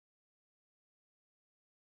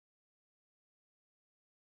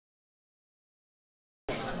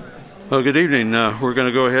Well, good evening. We're going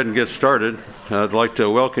to go ahead and get started. I'd like to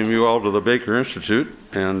welcome you all to the Baker Institute,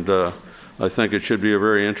 and I think it should be a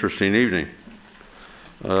very interesting evening.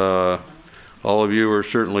 All of you are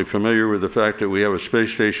certainly familiar with the fact that we have a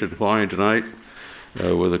space station flying tonight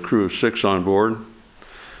with a crew of 6 on board,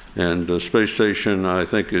 and the space station, I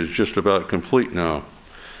think, is just about complete now.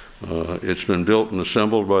 It's been built and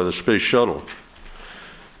assembled by the Space Shuttle.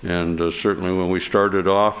 And certainly when we started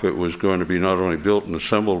off, it was going to be not only built and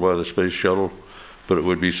assembled by the Space Shuttle, but it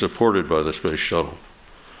would be supported by the Space Shuttle.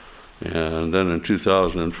 And then in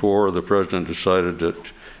 2004, the President decided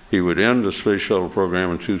that he would end the Space Shuttle program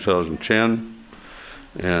in 2010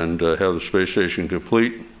 and have the space station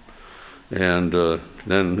complete. And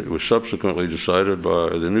then it was subsequently decided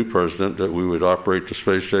by the new President that we would operate the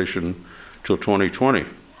space station till 2020,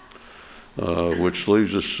 which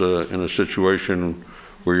leaves us in a situation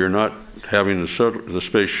where you're not having the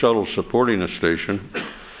Space Shuttle supporting a station,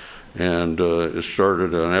 and it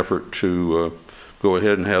started an effort to go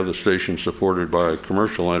ahead and have the station supported by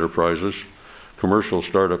commercial enterprises, commercial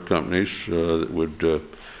startup companies that would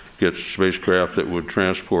get spacecraft that would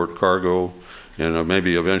transport cargo and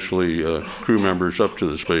maybe eventually crew members up to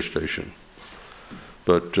the space station.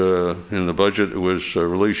 But in the budget that was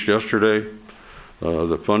released yesterday,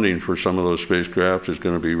 the funding for some of those spacecraft is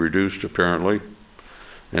going to be reduced apparently.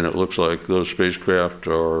 And it looks like those spacecraft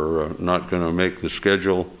are not going to make the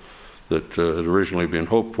schedule that had originally been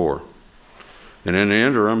hoped for. And in the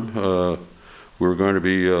interim, we're going to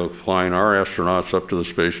be flying our astronauts up to the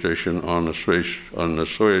space station on the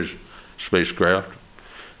Soyuz spacecraft,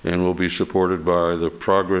 and we'll be supported by the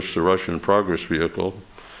Russian Progress vehicle,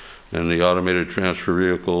 and the automated transfer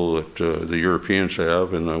vehicle that the Europeans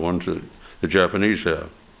have, and the ones that the Japanese have.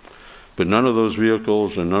 But none of those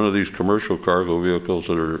vehicles and none of these commercial cargo vehicles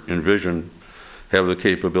that are envisioned have the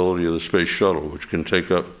capability of the Space Shuttle, which can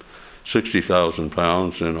take up 60,000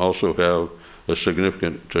 pounds and also have a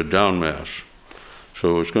significant down mass.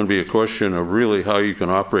 So it's going to be a question of really how you can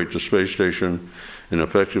operate the space station and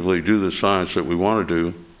effectively do the science that we want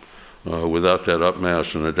to do without that up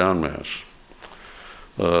mass and the down mass.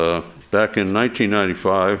 Back in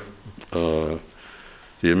 1995,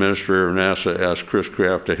 the administrator of NASA asked Chris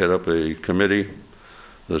Kraft to head up a committee,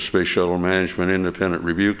 the Space Shuttle Management Independent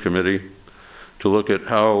Review Committee, to look at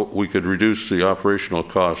how we could reduce the operational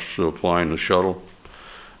costs of flying the shuttle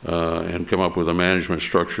and come up with a management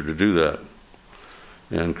structure to do that.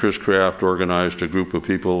 And Chris Kraft organized a group of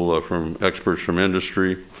people experts from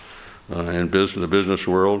industry and the business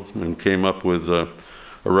world, and came up with a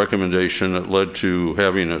recommendation that led to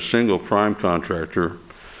having a single prime contractor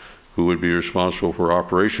who would be responsible for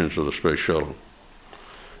operations of the space shuttle.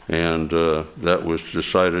 And that was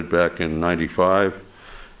decided back in '95,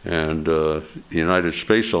 and the United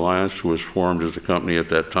Space Alliance was formed as a company at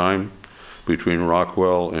that time between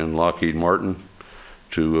Rockwell and Lockheed Martin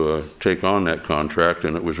to take on that contract,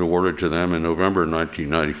 and it was awarded to them in November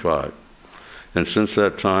 1995. And since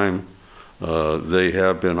that time, they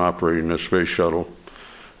have been operating the space shuttle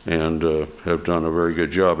and have done a very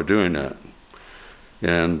good job of doing that.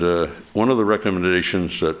 And one of the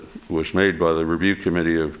recommendations that was made by the review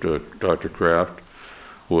committee of Dr. Kraft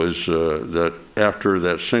was that after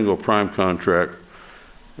that single prime contract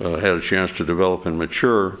had a chance to develop and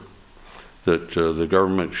mature, that the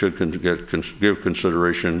government should give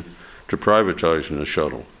consideration to privatizing the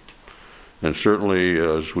shuttle. And certainly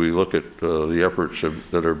as we look at the efforts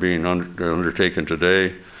that are being undertaken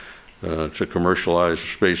today to commercialize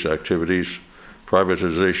space activities,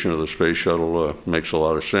 privatization of the space shuttle makes a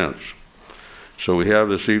lot of sense. So we have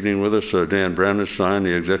this evening with us Dan Brandenstein,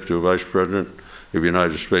 the Executive Vice President of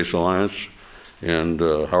United Space Alliance, and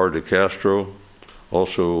Howard DeCastro,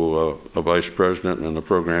 also a Vice President and the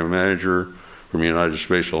Program Manager from United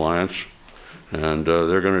Space Alliance. And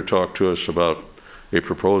they're going to talk to us about a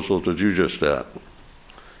proposal to do just that.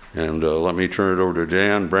 And let me turn it over to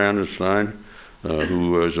Dan Brandenstein,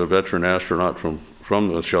 who is a veteran astronaut from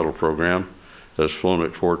the shuttle program, has flown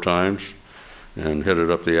it 4 times and headed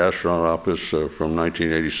up the astronaut office from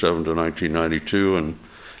 1987 to 1992 and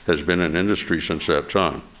has been in industry since that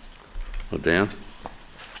time. Well, Dan?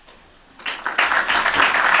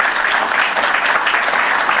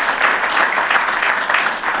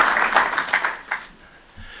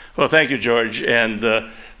 Well, thank you, George. And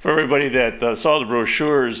for everybody that saw the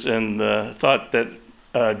brochures and thought that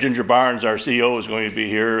Ginger Barnes, our CEO, is going to be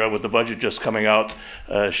here with the budget just coming out.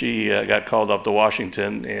 She got called up to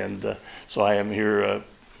Washington, and so I am here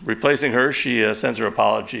replacing her. She sends her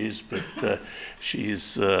apologies, but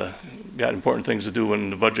she's got important things to do when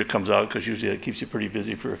the budget comes out, because usually it keeps you pretty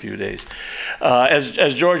busy for a few days.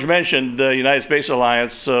 As George mentioned, the United Space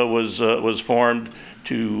Alliance was formed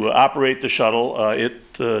to operate the shuttle. It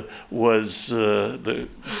was the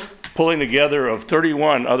pulling together of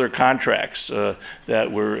 31 other contracts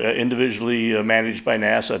that were individually managed by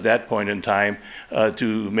NASA at that point in time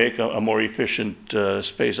to make a more efficient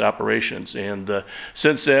space operations. And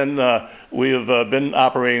since then, we have been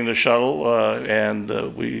operating the shuttle,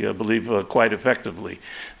 and we believe quite effectively.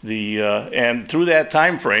 And through that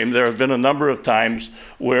time frame, there have been a number of times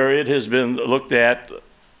where it has been looked at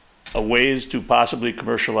ways to possibly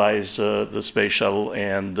commercialize the space shuttle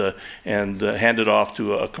and hand it off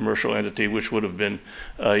to a commercial entity, which would have been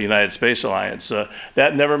United Space Alliance.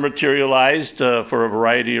 That never materialized for a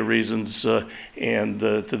variety of reasons, and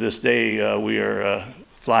to this day we are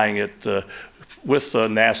flying it with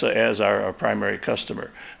NASA as our primary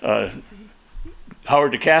customer.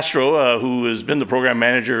 Howard DeCastro, who has been the program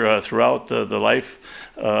manager throughout the life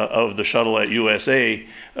of the shuttle at USA,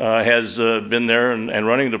 has been there and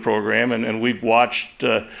running the program, and we've watched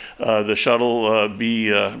the shuttle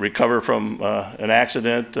recover from an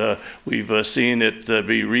accident. We've seen it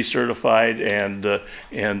be recertified and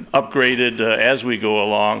upgraded as we go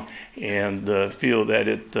along, and feel that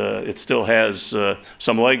it still has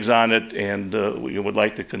some legs on it, and we would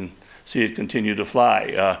like to see it continue to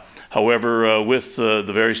fly. However, with the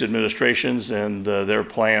various administrations and their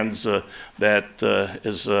plans, that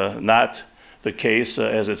is not the case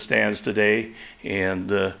as it stands today.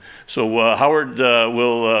 And so Howard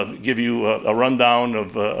will give you a rundown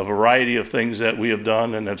of a variety of things that we have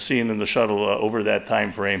done and have seen in the shuttle over that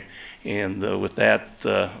time frame. And with that,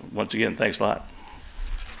 once again, thanks a lot.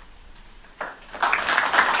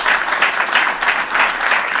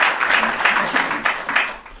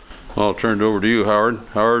 I'll turn it over to you, Howard.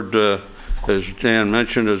 Howard, as Dan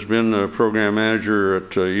mentioned, has been a program manager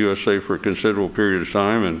at USA for a considerable period of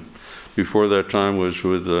time, and before that time was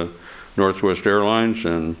with Northwest Airlines,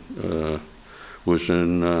 and was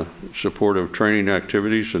in support of training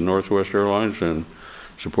activities in Northwest Airlines and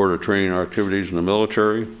support of training activities in the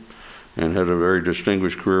military, and had a very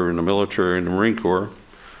distinguished career in the military and the Marine Corps,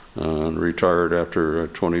 and retired after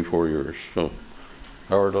 24 years. So,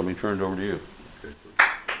 Howard, let me turn it over to you.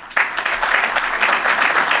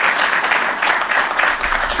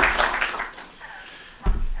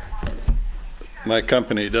 My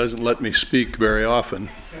company doesn't let me speak very often.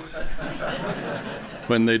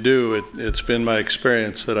 When they do, it's been my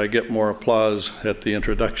experience that I get more applause at the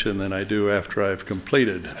introduction than I do after I've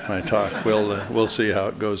completed my talk. We'll see how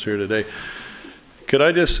it goes here today. Could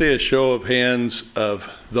I just see a show of hands of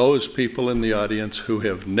those people in the audience who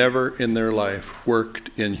have never in their life worked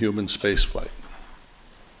in human spaceflight?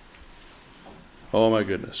 Oh my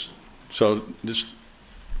goodness. So just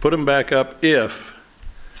put them back up if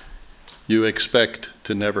you expect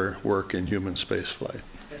to never work in human spaceflight.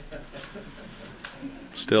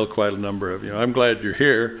 Still quite a number of you. I'm glad you're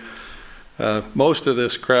here. Most of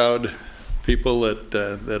this crowd, people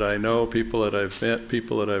that I know, people that I've met,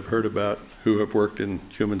 people that I've heard about who have worked in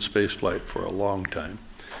human spaceflight for a long time.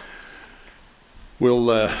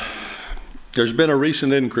 There's been a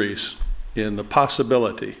recent increase in the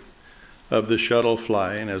possibility of the shuttle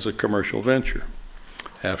flying as a commercial venture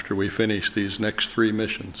after we finish these next 3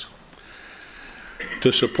 missions.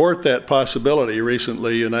 To support that possibility,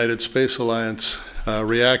 recently United Space Alliance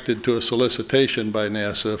reacted to a solicitation by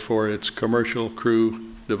NASA for its Commercial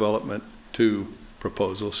Crew Development 2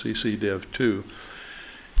 proposal, CCDev 2.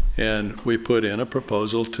 And we put in a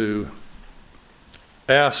proposal to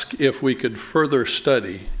ask if we could further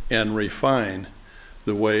study and refine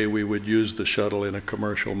the way we would use the shuttle in a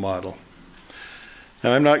commercial model.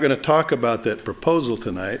 Now, I'm not going to talk about that proposal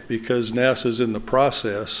tonight because NASA's in the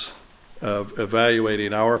process of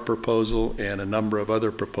evaluating our proposal and a number of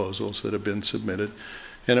other proposals that have been submitted,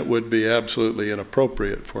 and it would be absolutely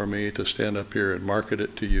inappropriate for me to stand up here and market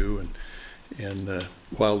it to you and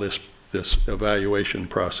while this evaluation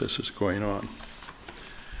process is going on.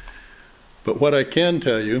 But what I can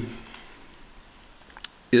tell you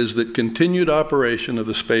is that continued operation of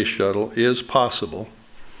the space shuttle is possible,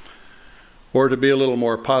 or to be a little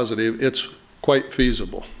more positive, it's quite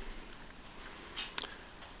feasible.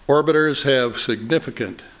 Orbiters have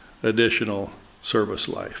significant additional service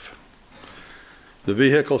life. The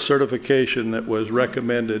vehicle certification that was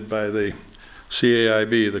recommended by the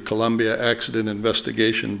CAIB, the Columbia Accident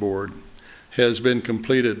Investigation Board, has been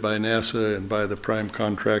completed by NASA and by the prime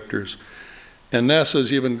contractors. And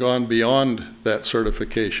NASA's even gone beyond that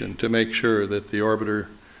certification to make sure that the orbiter,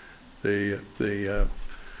 the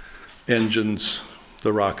engines,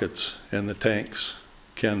 the rockets, and the tanks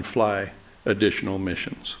can fly additional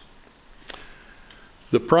missions.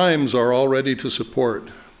 The primes are all ready to support.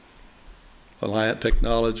 Alliant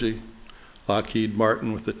Technology, Lockheed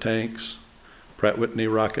Martin with the tanks, Pratt & Whitney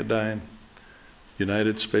Rocketdyne,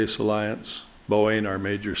 United Space Alliance, Boeing, our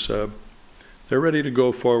major sub. They're ready to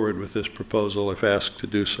go forward with this proposal if asked to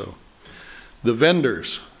do so. The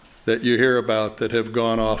vendors that you hear about that have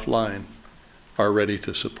gone offline are ready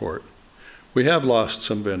to support. We have lost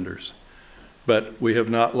some vendors, but we have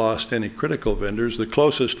not lost any critical vendors. The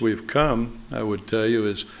closest we've come, I would tell you,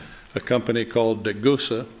 is a company called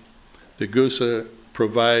Degussa. Degussa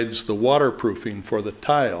provides the waterproofing for the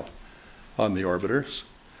tile on the orbiters.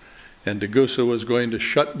 And Degussa was going to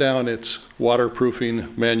shut down its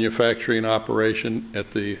waterproofing manufacturing operation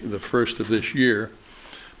at the first of this year.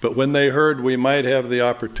 But when they heard we might have the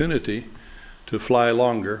opportunity to fly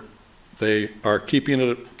longer, they are keeping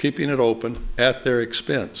it open at their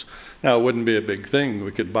expense. Now, it wouldn't be a big thing.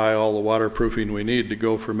 We could buy all the waterproofing we need to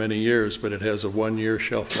go for many years, but it has a 1-year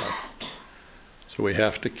shelf life. So we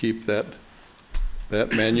have to keep that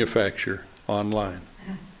manufacture online.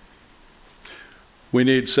 We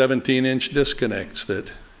need 17-inch disconnects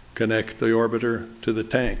that connect the orbiter to the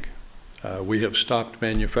tank. We have stopped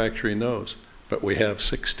manufacturing those, but we have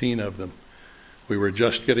 16 of them. We were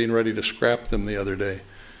just getting ready to scrap them the other day,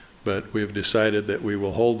 but we've decided that we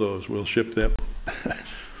will hold those. We'll ship them.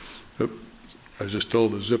 I was just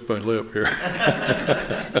told to zip my lip here.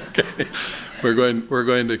 Okay. We're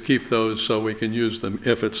going to keep those so we can use them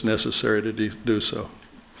if it's necessary to do so.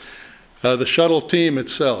 The shuttle team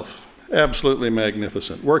itself, absolutely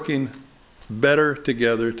magnificent, working better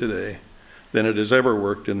together today than it has ever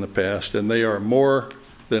worked in the past, and they are more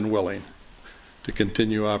than willing to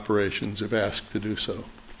continue operations if asked to do so.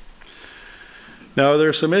 Now, there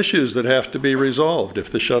are some issues that have to be resolved if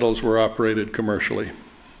the shuttles were operated commercially.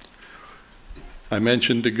 I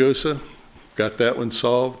mentioned Degussa, got that one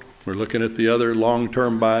solved. We're looking at the other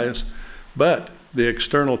long-term buys, but the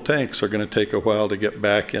external tanks are going to take a while to get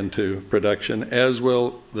back into production, as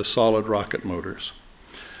will the solid rocket motors.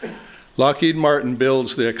 Lockheed Martin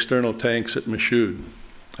builds the external tanks at Michoud,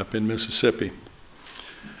 up in Mississippi.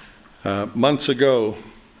 Months ago,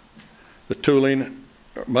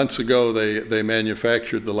 they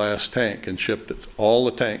manufactured the last tank and shipped it. All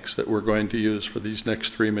the tanks that we're going to use for these next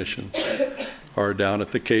 3 missions are down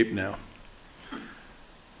at the Cape now.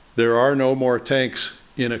 There are no more tanks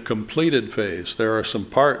in a completed phase. There are some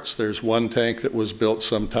parts. There's one tank that was built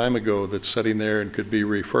some time ago that's sitting there and could be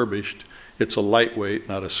refurbished. It's a lightweight,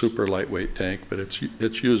 not a super lightweight tank, but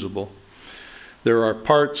it's usable. There are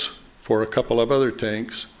parts for a couple of other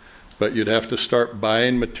tanks, but you'd have to start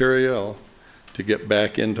buying material to get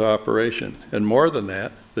back into operation. And more than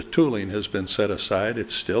that, the tooling has been set aside.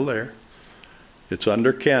 It's still there. It's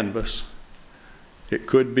under canvas. It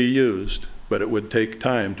could be used, but it would take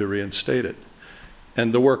time to reinstate it.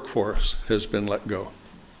 And the workforce has been let go.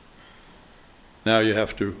 Now you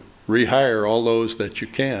have to rehire all those that you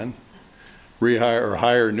can, rehire or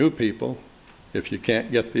hire new people if you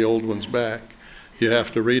can't get the old ones back. You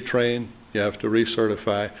have to retrain, you have to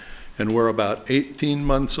recertify, and we're about 18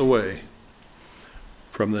 months away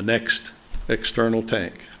from the next external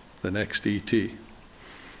tank, the next ET.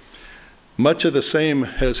 Much of the same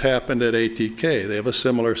has happened at ATK. They have a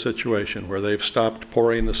similar situation where they've stopped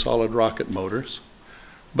pouring the solid rocket motors,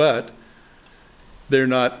 but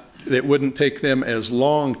it wouldn't take them as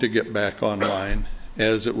long to get back online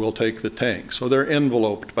as it will take the tank. So they're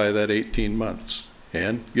enveloped by that 18 months.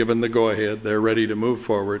 And given the go-ahead, they're ready to move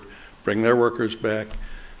forward, bring their workers back,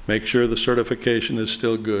 make sure the certification is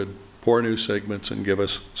still good, pour new segments, and give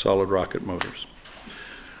us solid rocket motors.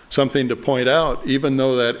 Something to point out, even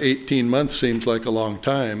though that 18 months seems like a long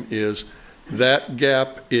time, is that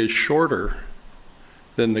gap is shorter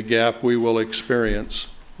than the gap we will experience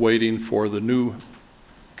waiting for the new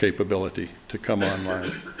capability to come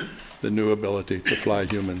online, the new ability to fly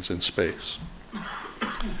humans in space.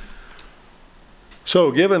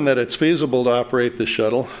 So given that it's feasible to operate the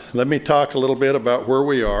shuttle, let me talk a little bit about where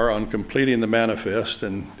we are on completing the manifest.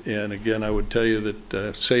 And again, I would tell you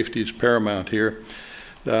that safety is paramount here.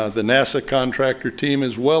 The NASA contractor team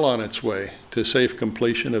is well on its way to safe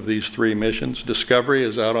completion of these 3 missions. Discovery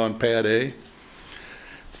is out on Pad A.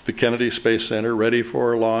 The Kennedy Space Center ready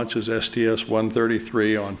for launch is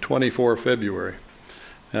STS-133 on 24 February.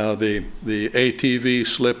 Now the ATV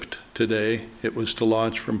slipped today. It was to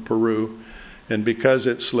launch from Peru. And because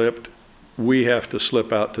it slipped, we have to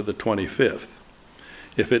slip out to the 25th.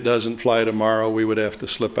 If it doesn't fly tomorrow, we would have to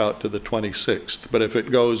slip out to the 26th. But if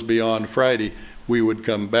it goes beyond Friday, we would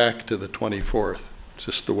come back to the 24th. It's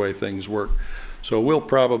just the way things work. So we'll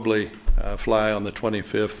probably fly on the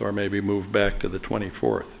 25th or maybe move back to the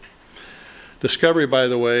 24th. Discovery, by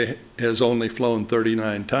the way, has only flown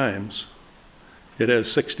 39 times. It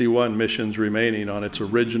has 61 missions remaining on its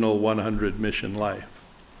original 100 mission life.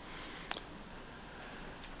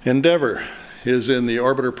 Endeavour is in the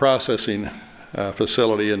orbiter processing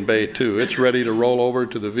facility in Bay 2. It's ready to roll over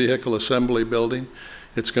to the vehicle assembly building.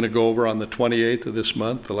 It's going to go over on the 28th of this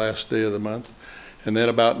month, the last day of the month. And then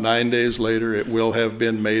about 9 days later, it will have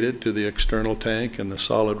been mated to the external tank and the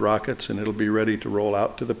solid rockets, and it'll be ready to roll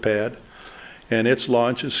out to the pad. And its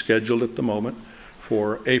launch is scheduled at the moment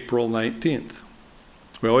for April 19th.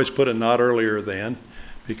 We always put a not earlier than,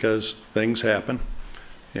 because things happen.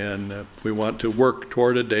 And we want to work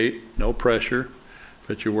toward a date, no pressure,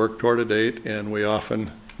 but you work toward a date, and we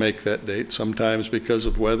often make that date, sometimes because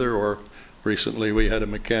of weather, or recently we had a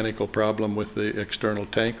mechanical problem with the external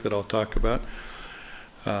tank that I'll talk about.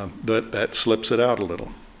 That slips it out a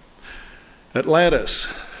little. Atlantis,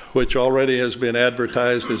 which already has been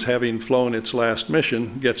advertised as having flown its last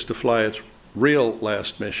mission, gets to fly its real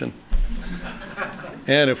last mission.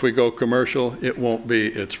 And if we go commercial, it won't be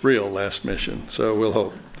its real last mission, so we'll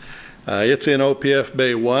hope. It's in OPF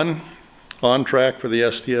Bay 1, on track for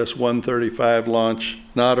the STS-135 launch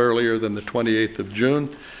not earlier than the 28th of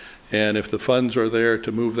June. And if the funds are there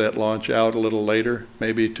to move that launch out a little later,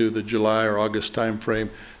 maybe to the July or August timeframe,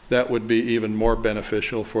 that would be even more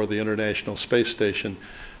beneficial for the International Space Station,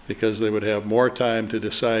 because they would have more time to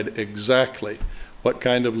decide exactly what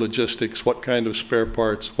kind of logistics, what kind of spare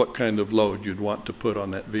parts, what kind of load you'd want to put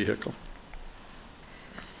on that vehicle.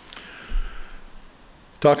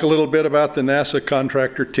 Talk a little bit about the NASA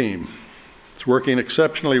contractor team. It's working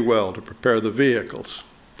exceptionally well to prepare the vehicles,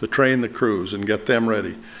 to train the crews and get them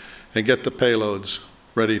ready, and get the payloads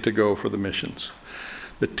ready to go for the missions.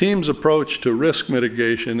 The team's approach to risk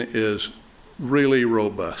mitigation is really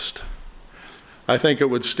robust. I think it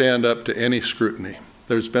would stand up to any scrutiny.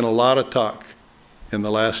 There's been a lot of talk in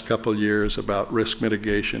the last couple years about risk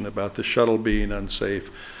mitigation, about the shuttle being unsafe,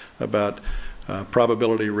 about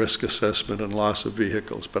probability risk assessment and loss of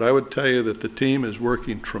vehicles. But I would tell you that the team is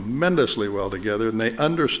working tremendously well together, and they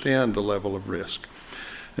understand the level of risk.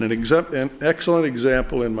 And an excellent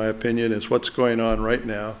example, in my opinion, is what's going on right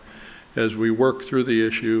now as we work through the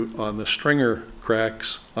issue on the stringer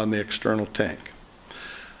cracks on the external tank.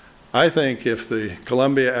 I think if the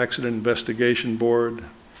Columbia Accident Investigation Board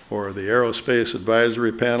or the Aerospace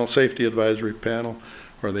Advisory Panel, Safety Advisory Panel,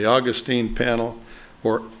 or the Augustine Panel,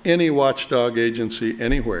 or any watchdog agency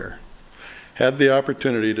anywhere had the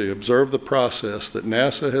opportunity to observe the process that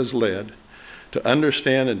NASA has led to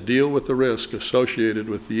understand and deal with the risk associated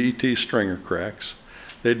with the ET stringer cracks,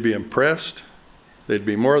 they'd be impressed, they'd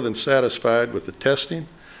be more than satisfied with the testing,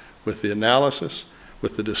 with the analysis,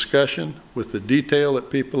 with the discussion, with the detail that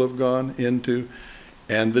people have gone into,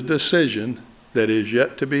 and the decision that is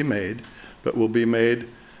yet to be made, but will be made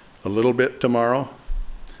a little bit tomorrow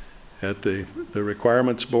at the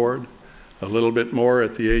requirements board, a little bit more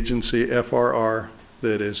at the agency FRR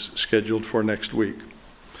that is scheduled for next week.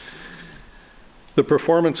 The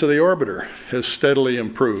performance of the orbiter has steadily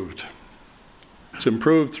improved. It's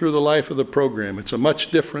improved through the life of the program. It's a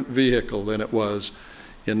much different vehicle than it was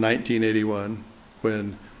in 1981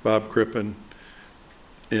 when Bob Crippen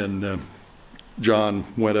and John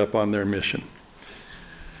went up on their mission.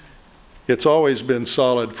 It's always been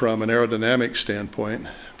solid from an aerodynamic standpoint,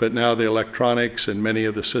 but now the electronics and many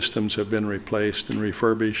of the systems have been replaced and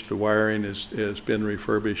refurbished. The wiring has been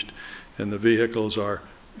refurbished, and the vehicles are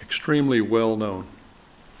extremely well known.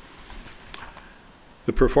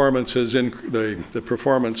 The performance has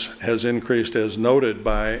increased as noted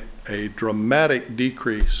by a dramatic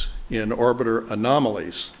decrease in orbiter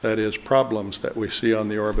anomalies, that is, problems that we see on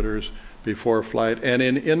the orbiters before flight, and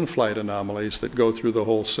in in-flight anomalies that go through the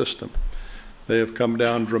whole system. They have come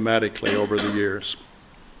down dramatically over the years.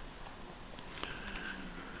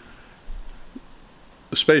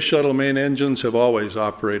 The Space Shuttle main engines have always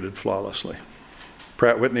operated flawlessly.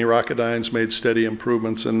 Pratt & Whitney Rocketdyne's made steady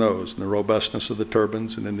improvements in those, in the robustness of the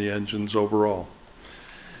turbines and in the engines overall.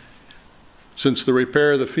 Since the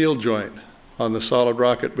repair of the field joint on the solid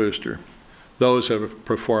rocket booster, those have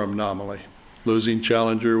performed nominally. Losing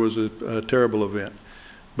Challenger was a terrible event,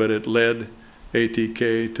 but it led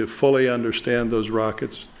ATK to fully understand those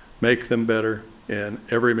rockets, make them better, and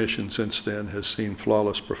every mission since then has seen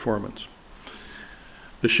flawless performance.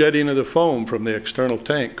 The shedding of the foam from the external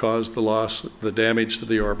tank caused the damage to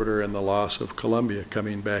the orbiter and the loss of Columbia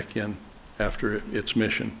coming back in after its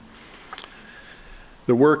mission.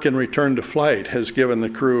 The work in return to flight has given the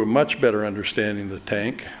crew a much better understanding of the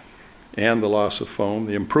tank, and the loss of foam,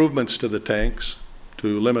 the improvements to the tanks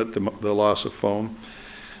to limit the loss of foam,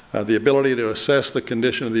 the ability to assess the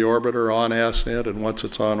condition of the orbiter on ascent and once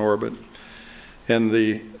it's on orbit, and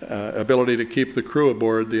the ability to keep the crew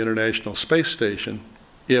aboard the International Space Station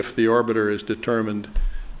if the orbiter is determined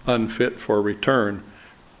unfit for return,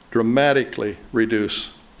 dramatically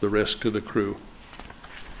reduce the risk to the crew.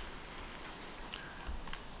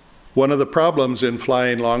 One of the problems in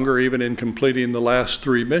flying longer, even in completing the last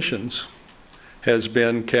 3 missions, has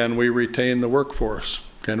been, can we retain the workforce?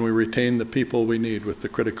 Can we retain the people we need with the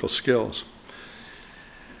critical skills?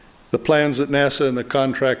 The plans that NASA and the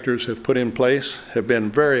contractors have put in place have been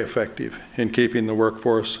very effective in keeping the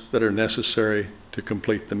workforce that are necessary to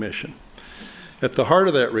complete the mission. At the heart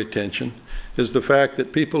of that retention is the fact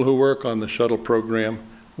that people who work on the shuttle program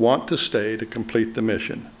want to stay to complete the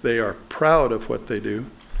mission. They are proud of what they do.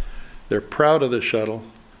 They're proud of the shuttle,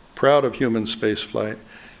 proud of human spaceflight,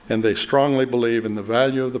 and they strongly believe in the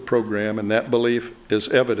value of the program, and that belief is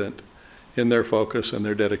evident in their focus and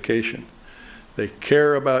their dedication. They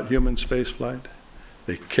care about human spaceflight.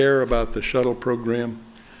 They care about the shuttle program.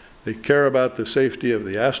 They care about the safety of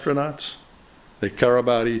the astronauts. They care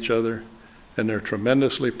about each other, and they're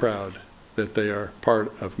tremendously proud that they are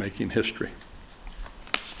part of making history.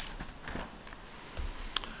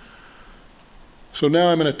 So now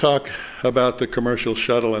I'm going to talk about the commercial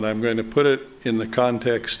shuttle, and I'm going to put it in the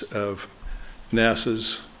context of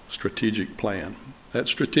NASA's strategic plan. That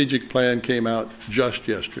strategic plan came out just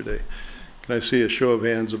yesterday. Can I see a show of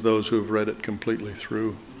hands of those who have read it completely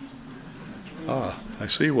through? Ah, I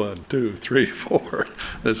see 1, 2, 3, 4.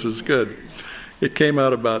 This is good. It came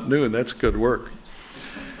out about noon. That's good work.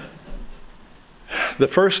 The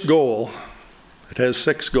first goal, it has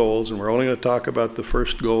 6 goals, and we're only going to talk about the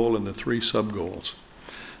first goal and the 3 sub-goals.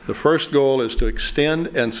 The first goal is to extend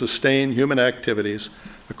and sustain human activities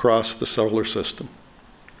across the solar system.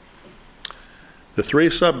 The 3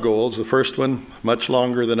 sub-goals, the first one much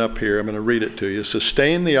longer than up here, I'm going to read it to you.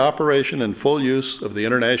 Sustain the operation and full use of the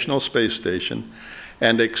International Space Station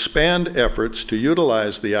and expand efforts to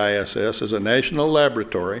utilize the ISS as a national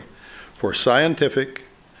laboratory for scientific,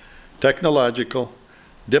 technological,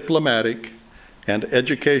 diplomatic, and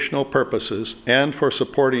educational purposes, and for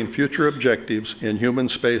supporting future objectives in human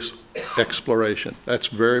space exploration. That's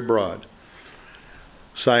very broad.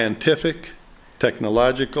 Scientific,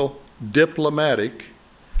 technological, diplomatic,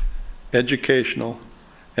 educational,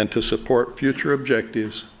 and to support future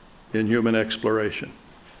objectives in human exploration.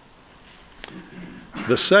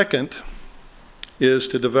 The second is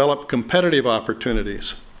to develop competitive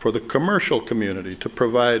opportunities for the commercial community to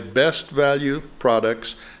provide best value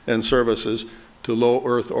products and services to low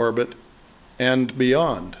Earth orbit and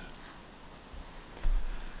beyond.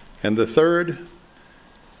 And the third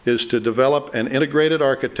is to develop an integrated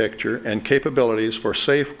architecture and capabilities for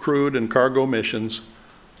safe crewed and cargo missions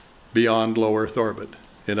beyond low Earth orbit.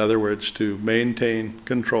 In other words, to maintain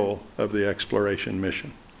control of the exploration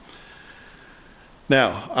mission.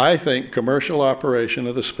 Now, I think commercial operation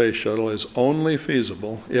of the space shuttle is only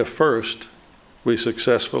feasible if first, we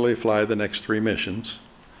successfully fly the next 3 missions,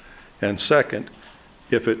 and second,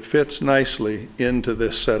 if it fits nicely into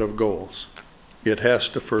this set of goals. It has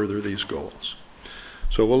to further these goals.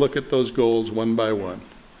 So we'll look at those goals one by one.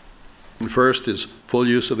 The first is full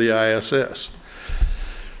use of the ISS.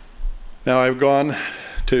 Now, I've gone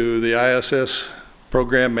to the ISS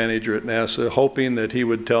program manager at NASA hoping that he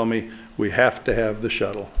would tell me we have to have the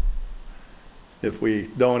shuttle. If we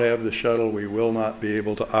don't have the shuttle, we will not be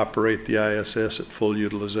able to operate the ISS at full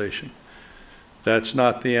utilization. That's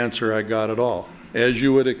not the answer I got at all. As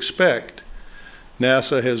you would expect,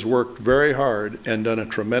 NASA has worked very hard and done a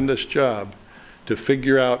tremendous job to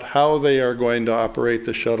figure out how they are going to operate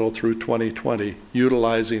the shuttle through 2020,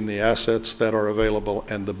 utilizing the assets that are available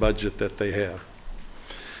and the budget that they have.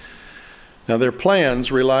 Now, their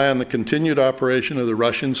plans rely on the continued operation of the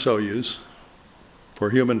Russian Soyuz for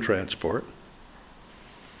human transport,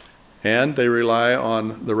 and they rely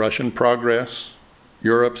on the Russian Progress,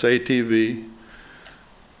 Europe's ATV,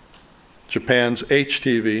 Japan's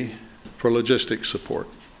HTV for logistics support.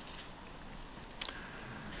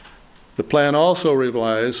 The plan also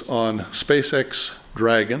relies on SpaceX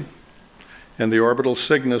Dragon and the Orbital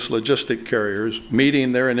Cygnus logistic carriers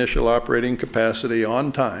meeting their initial operating capacity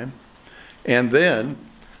on time, and then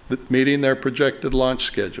meeting their projected launch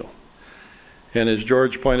schedule. And as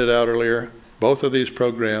George pointed out earlier, both of these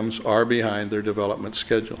programs are behind their development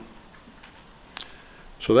schedule.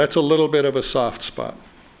 So that's a little bit of a soft spot.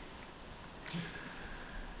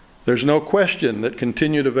 There's no question that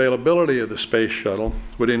continued availability of the space shuttle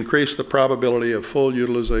would increase the probability of full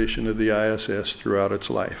utilization of the ISS throughout its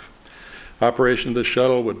life. Operation of the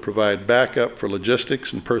shuttle would provide backup for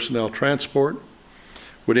logistics and personnel transport,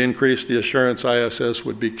 would increase the assurance ISS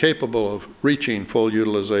would be capable of reaching full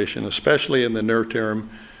utilization, especially in the near term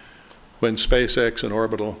when SpaceX and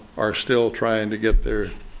Orbital are still trying to get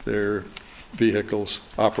their vehicles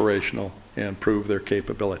operational and prove their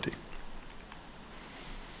capability.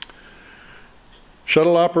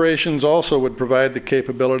 Shuttle operations also would provide the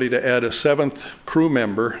capability to add a 7th crew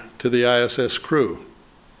member to the ISS crew.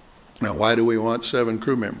 Now, why do we want 7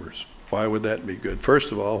 crew members? Why would that be good?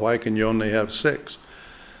 First of all, why can you only have 6?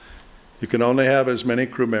 You can only have as many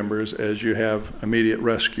crew members as you have immediate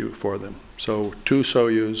rescue for them. So 2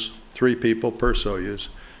 Soyuz, 3 people per Soyuz,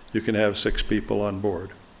 you can have 6 people on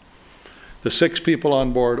board. The 6 people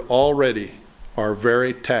on board already are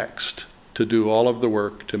very taxed to do all of the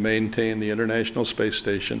work to maintain the International Space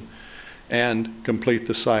Station and complete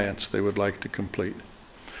the science they would like to complete.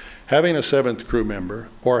 Having a 7th crew member,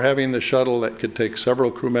 or having the shuttle that could take several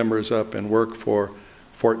crew members up and work for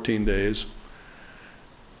 14 days,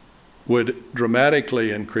 would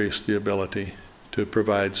dramatically increase the ability to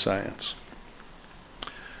provide science.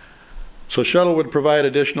 So shuttle would provide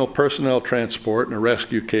additional personnel transport and a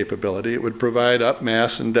rescue capability. It would provide up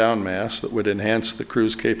mass and down mass that would enhance the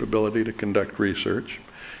crew's capability to conduct research.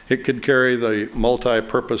 It could carry the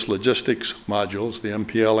multi-purpose logistics modules, the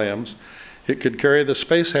MPLMs. It could carry the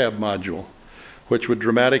Spacehab module, which would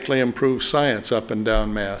dramatically improve science up and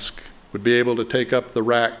down mass. Would be able to take up the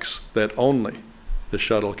racks that only the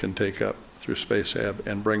shuttle can take up through Spacehab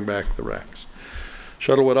and bring back the racks.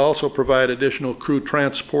 Shuttle would also provide additional crew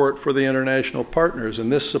transport for the international partners,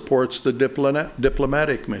 and this supports the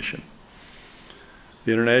diplomatic mission.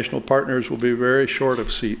 The international partners will be very short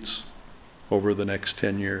of seats over the next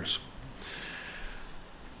 10 years.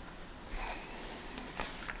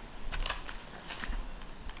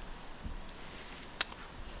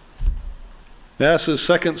 NASA's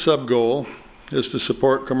second sub-goal is to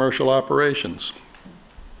support commercial operations.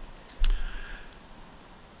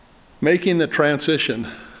 Making the transition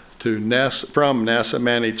to from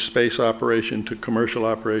NASA-managed space operation to commercial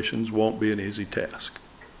operations won't be an easy task.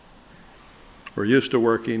 We're used to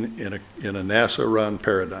working in a NASA-run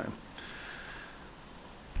paradigm.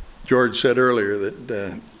 George said earlier that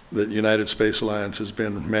the United Space Alliance has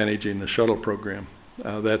been managing the shuttle program.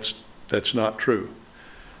 That's not true.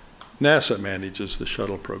 NASA manages the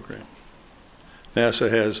shuttle program. NASA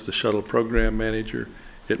has the shuttle program manager.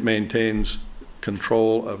 It maintains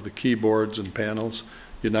control of the keyboards and panels.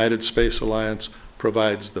 United Space Alliance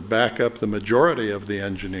provides the backup, the majority of the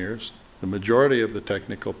engineers, the majority of the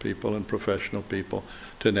technical people and professional people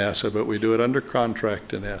to NASA, but we do it under contract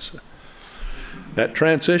to NASA. That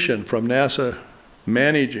transition from NASA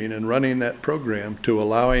managing and running that program to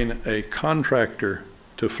allowing a contractor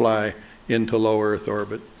to fly into low Earth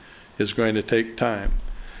orbit is going to take time.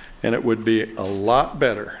 And it would be a lot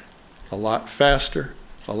better, a lot faster,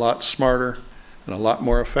 a lot smarter, and a lot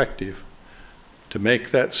more effective to make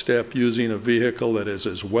that step using a vehicle that is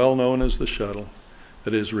as well known as the shuttle,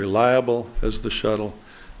 that is reliable as the shuttle,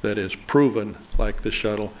 that is proven like the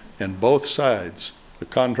shuttle, and both sides, the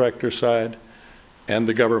contractor side and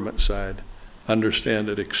the government side, understand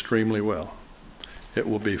it extremely well. It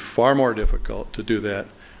will be far more difficult to do that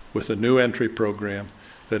with a new entry program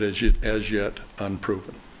that is as yet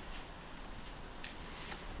unproven.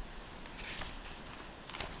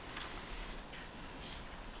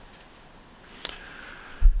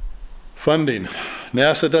 Funding.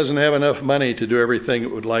 NASA doesn't have enough money to do everything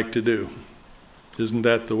it would like to do. Isn't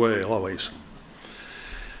that the way always?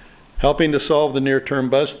 Helping to solve the near-term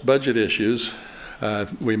budget issues,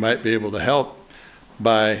 we might be able to help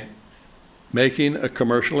by making a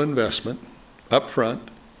commercial investment up front,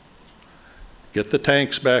 get the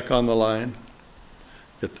tanks back on the line,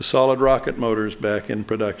 get the solid rocket motors back in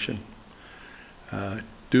production,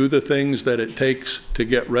 do the things that it takes to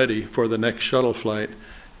get ready for the next shuttle flight,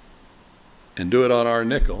 and do it on our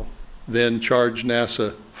nickel, then charge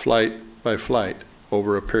NASA flight by flight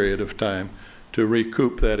over a period of time to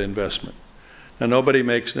recoup that investment. Now, nobody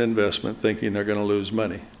makes an investment thinking they're going to lose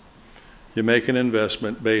money. You make an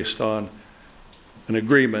investment based on an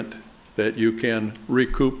agreement that you can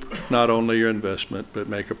recoup not only your investment, but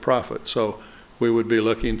make a profit. So we would be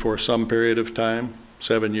looking for some period of time,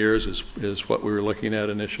 7 years is what we were looking at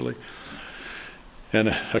initially, and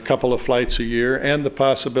a couple of flights a year, and the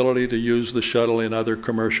possibility to use the shuttle in other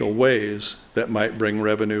commercial ways that might bring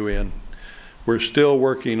revenue in. We're still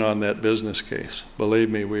working on that business case. Believe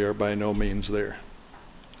me, we are by no means there.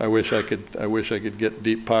 I wish I could get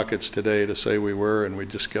deep pockets today to say we were and we'd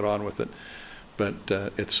just get on with it. But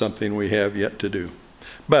it's something we have yet to do.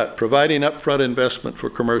 But providing upfront investment for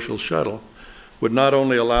commercial shuttle would not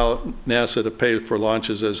only allow NASA to pay for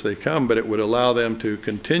launches as they come, but it would allow them to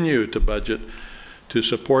continue to budget to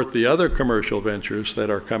support the other commercial ventures that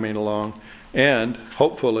are coming along, and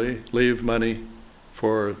hopefully leave money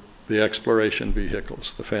for the exploration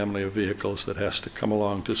vehicles, the family of vehicles that has to come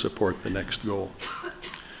along to support the next goal.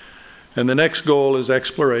 And the next goal is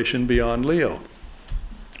exploration beyond LEO.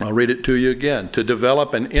 I'll read it to you again. To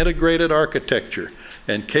develop an integrated architecture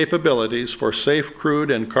and capabilities for safe crewed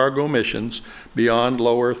and cargo missions beyond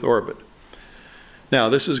low Earth orbit. Now,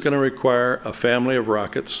 this is going to require a family of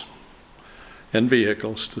rockets and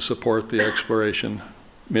vehicles to support the exploration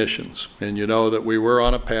missions. And you know that we were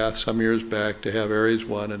on a path some years back to have Ares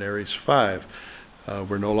 1 and Ares 5.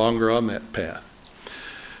 We're no longer on that path.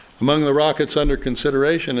 Among the rockets under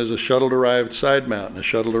consideration is a shuttle-derived side mount and a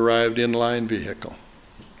shuttle-derived inline vehicle.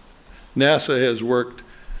 NASA has worked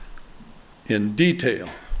in detail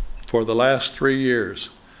for the last 3 years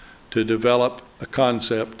to develop a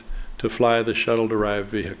concept to fly the shuttle-derived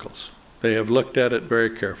vehicles. They have looked at it very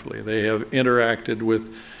carefully. They have interacted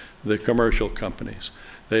with the commercial companies.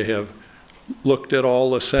 They have looked at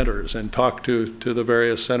all the centers and talked to the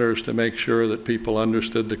various centers to make sure that people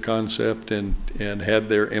understood the concept and had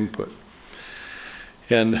their input.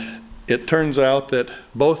 And it turns out that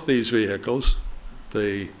both these vehicles,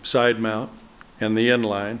 the side mount and the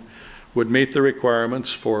inline, would meet the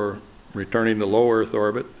requirements for returning to low Earth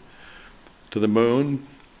orbit, to the moon,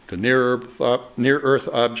 to near-Earth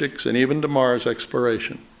objects, and even to Mars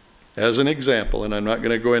exploration. As an example, and I'm not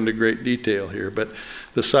going to go into great detail here, but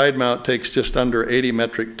the side mount takes just under 80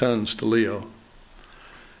 metric tons to LEO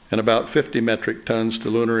and about 50 metric tons to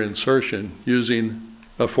lunar insertion using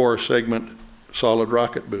a 4-segment solid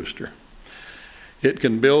rocket booster. It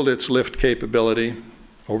can build its lift capability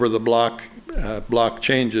over the block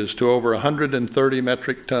changes to over 130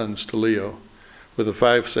 metric tons to LEO with a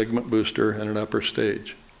 5-segment booster and an upper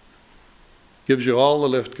stage. Gives you all the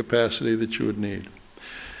lift capacity that you would need.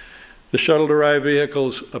 The shuttle-derived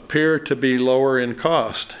vehicles appear to be lower in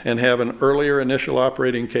cost and have an earlier initial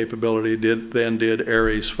operating capability than did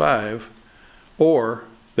Ares 5, or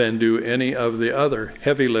than do any of the other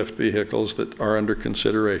heavy lift vehicles that are under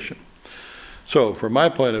consideration. So, from my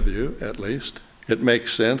point of view, at least, it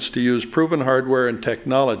makes sense to use proven hardware and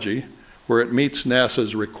technology where it meets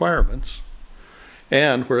NASA's requirements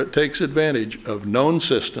and where it takes advantage of known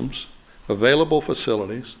systems, available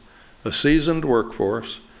facilities, a seasoned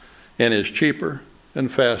workforce, and is cheaper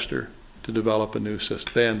and faster to develop a new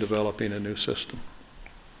system than developing a new system.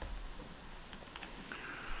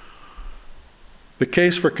 The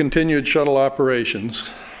case for continued shuttle operations,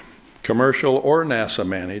 commercial or NASA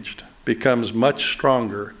managed, becomes much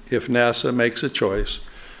stronger if NASA makes a choice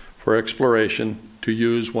for exploration to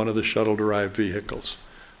use one of the shuttle-derived vehicles.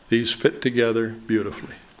 These fit together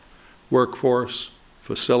beautifully. Workforce,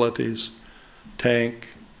 facilities, tank,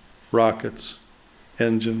 rockets,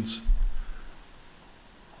 engines.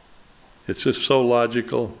 It's just so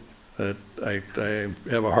logical that I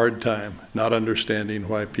have a hard time not understanding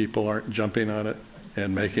why people aren't jumping on it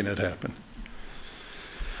and making it happen.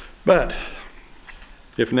 But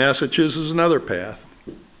if NASA chooses another path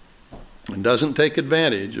and doesn't take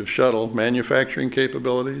advantage of shuttle manufacturing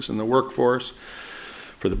capabilities and the workforce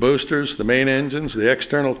for the boosters, the main engines, the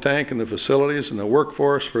external tank and the facilities, and the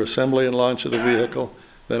workforce for assembly and launch of the vehicle,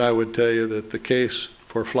 then I would tell you that the case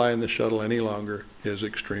for flying the shuttle any longer is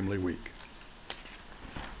extremely weak.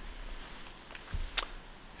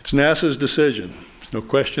 It's NASA's decision, no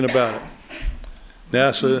question about it.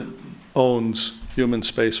 NASA owns human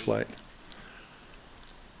spaceflight.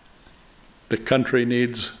 The country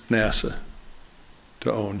needs NASA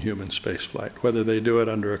to own human spaceflight, whether they do it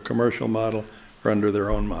under a commercial model or under their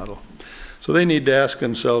own model. So they need to ask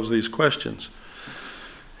themselves these questions.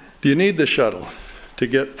 Do you need the shuttle to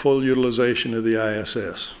get full utilization of the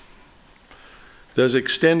ISS? Does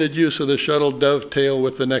extended use of the shuttle dovetail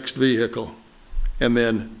with the next vehicle and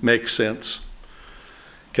then make sense?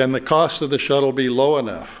 Can the cost of the shuttle be low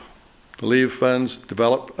enough to leave funds,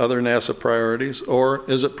 develop other NASA priorities, or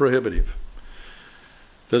is it prohibitive?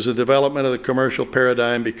 Does the development of the commercial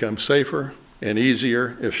paradigm become safer and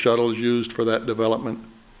easier if shuttle is used for that development?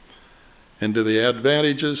 And do the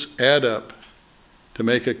advantages add up to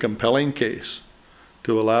make a compelling case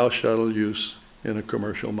to allow shuttle use in a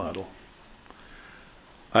commercial model?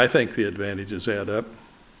 I think the advantages add up.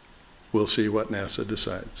 We'll see what NASA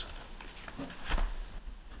decides.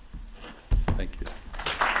 Thank you.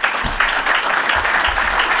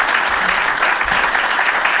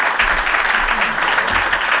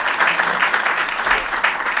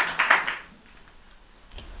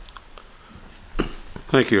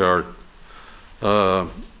 Thank you, Art.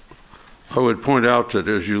 I would point out that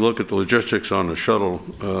as you look at the logistics on the shuttle,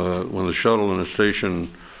 when the shuttle and the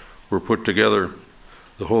station were put together,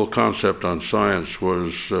 the whole concept on science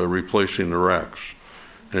was replacing the racks.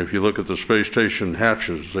 And if you look at the space station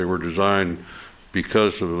hatches, they were designed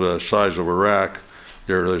because of the size of a rack,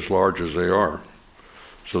 they're as large as they are.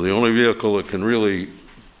 So the only vehicle that can really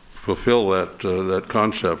fulfill that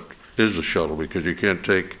concept is the shuttle, because you can't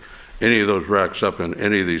take any of those racks up in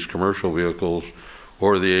any of these commercial vehicles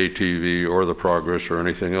or the ATV or the Progress or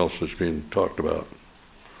anything else that's being talked about.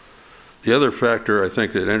 The other factor I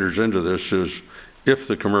think that enters into this is if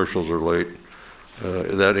the commercials are late,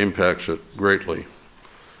 that impacts it greatly.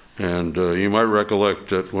 And you might recollect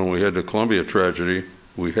that when we had the Columbia tragedy,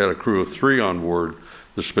 we had a crew of 3 on board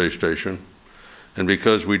the space station. And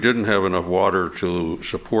because we didn't have enough water to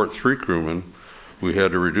support 3 crewmen, we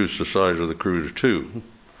had to reduce the size of the crew to 2.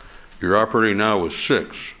 You're operating now with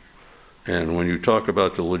 6. And when you talk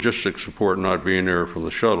about the logistics support not being there from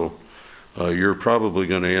the shuttle, you're probably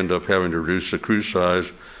going to end up having to reduce the crew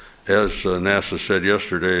size, as NASA said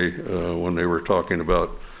yesterday when they were talking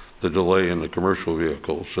about the delay in the commercial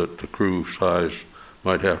vehicles, that the crew size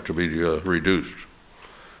might have to be reduced.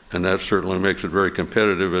 And that certainly makes it very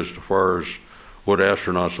competitive as far as what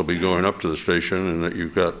astronauts will be going up to the station, and that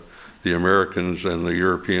you've got the Americans and the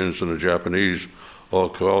Europeans and the Japanese all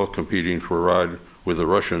competing for a ride with the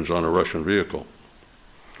Russians on a Russian vehicle.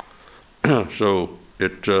 So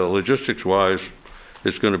logistics-wise,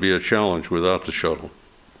 it's going to be a challenge without the shuttle,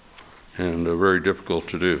 and very difficult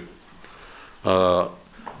to do.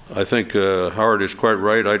 I think Howard is quite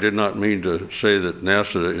right. I did not mean to say that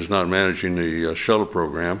NASA is not managing the shuttle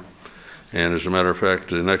program. And as a matter of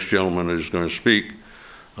fact, the next gentleman who's going to speak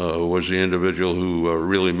was the individual who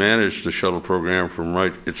really managed the shuttle program from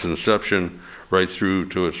its inception right through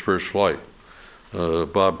to its first flight.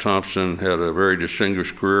 Bob Thompson had a very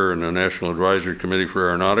distinguished career in the National Advisory Committee for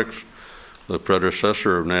Aeronautics, the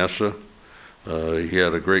predecessor of NASA. He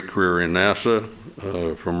had a great career in NASA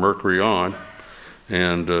from Mercury on,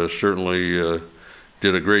 and certainly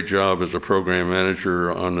did a great job as a program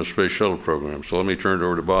manager on the Space Shuttle program. So let me turn it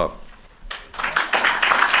over to Bob.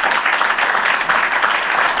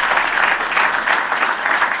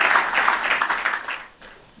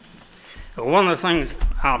 One of the things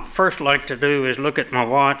I'd first like to do is look at my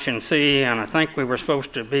watch and see, and I think we were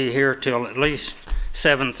supposed to be here till at least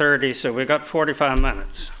 7:30, so we got 45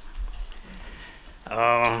 minutes.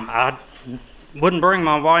 I wouldn't bring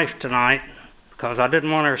my wife tonight because I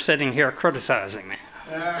didn't want her sitting here criticizing me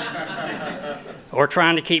or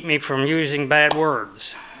trying to keep me from using bad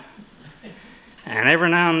words. And every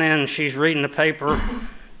now and then she's reading the paper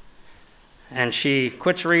and she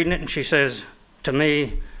quits reading it and she says to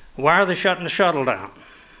me, "Why are they shutting the shuttle down?"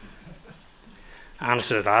 I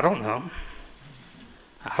said, "I don't know.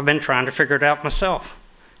 I've been trying to figure it out myself."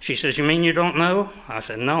 She says, "You mean you don't know?" I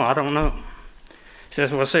said, "No, I don't know." She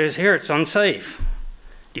says, "Well, it says here it's unsafe.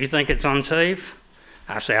 Do you think it's unsafe?"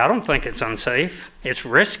 I say, "I don't think it's unsafe. It's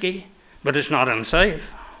risky, but it's not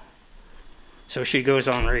unsafe." So she goes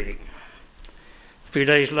on reading. A few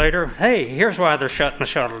days later, "Hey, here's why they're shutting the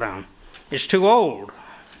shuttle down. It's too old."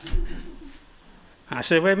 I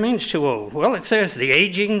said, "What do you mean it's too old?" "Well, it says the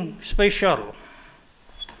aging space shuttle."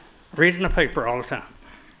 Reading the paper all the time.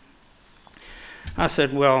 I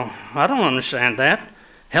said, "Well, I don't understand that.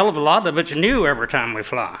 Hell of a lot of it's new every time we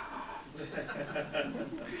fly."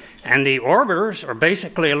 And the orbiters are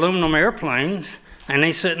basically aluminum airplanes, and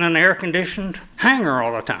they sit in an air-conditioned hangar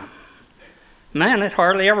all the time. Man, it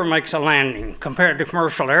hardly ever makes a landing compared to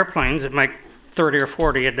commercial airplanes that make 30 or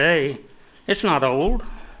 40 a day. It's not old.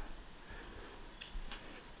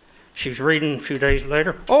 She's reading a few days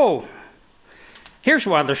later, "Oh, here's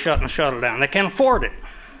why they're shutting the shuttle down. They can't afford it."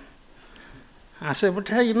 I said, "What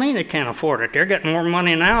the hell you mean they can't afford it? They're getting more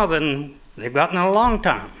money now than they've gotten in a long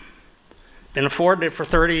time. Been affording it for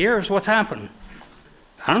 30 years. What's happened?"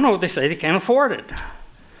 "I don't know. They say they can't afford it."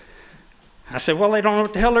 I said, "Well, they don't know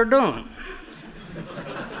what the hell they're doing."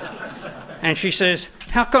 And she says,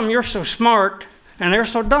 "How come you're so smart and they're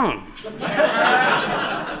so dumb?"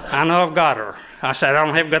 I know I've got her. I said, "I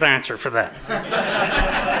don't have a good answer for that."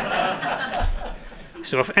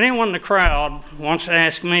 So if anyone in the crowd wants to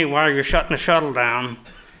ask me why you're shutting the shuttle down,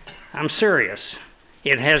 I'm serious.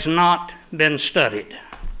 It has not been studied.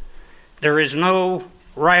 There is no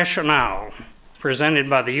rationale presented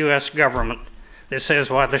by the U.S. government that says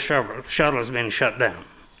why the shuttle has been shut down.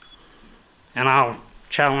 And I'll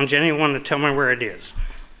challenge anyone to tell me where it is.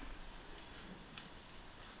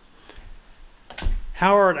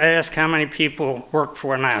 Howard asked how many people work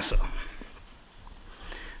for NASA.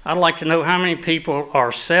 I'd like to know how many people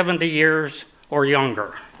are 70 years or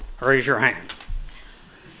younger. Raise your hand.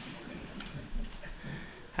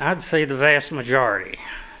 I'd say the vast majority.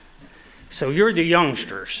 So you're the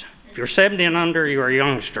youngsters. If you're 70 and under, you're a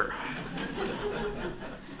youngster.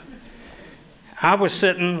 I was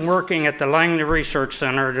sitting working at the Langley Research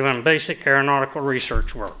Center doing basic aeronautical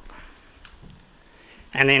research work.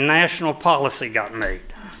 And a national policy got made.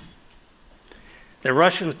 The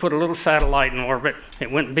Russians put a little satellite in orbit.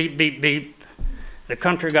 It went beep, beep, beep. The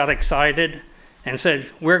country got excited and said,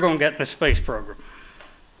 we're going to get in the space program.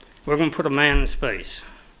 We're going to put a man in space.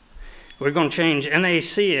 We're going to change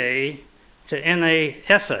NACA to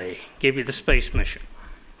NASA, give you the space mission.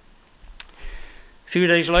 A few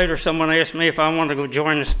days later, someone asked me if I wanted to go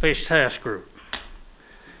join the Space Task Group.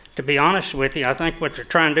 To be honest with you, I think what they're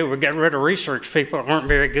trying to do is get rid of research people that weren't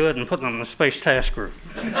very good and put them in the Space Task Group.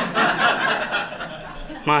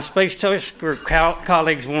 My Space Task Group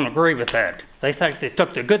colleagues won't agree with that. They think they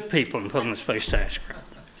took the good people and put them in the Space Task Group.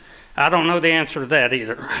 I don't know the answer to that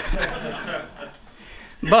either.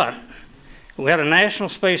 But we had a national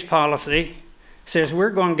space policy that says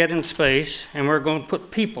we're going to get in space and we're going to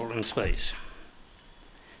put people in space.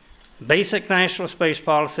 Basic National Space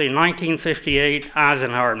Policy, 1958,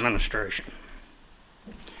 Eisenhower administration.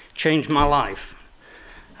 Changed my life.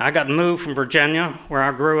 I got moved from Virginia, where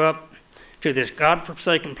I grew up, to this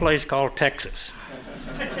godforsaken place called Texas.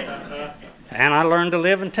 And I learned to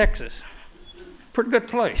live in Texas. Pretty good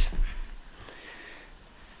place.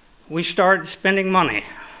 We started spending money.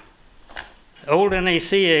 Old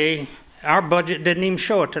NACA, our budget didn't even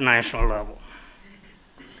show at the national level.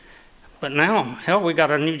 But now, hell, we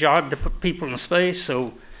got a new job to put people in space,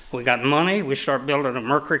 so we got money. We start building a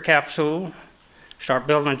Mercury capsule, start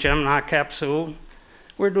building a Gemini capsule.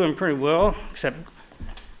 We're doing pretty well, except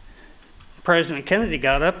President Kennedy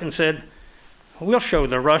got up and said, we'll show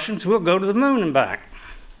the Russians, we'll go to the moon and back.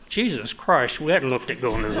 Jesus Christ, we hadn't looked at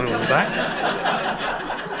going to the moon and back.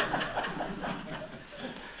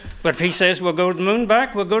 But if he says we'll go to the moon and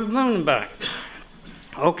back, we'll go to the moon and back.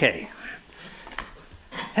 Okay.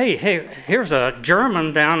 Hey, here's a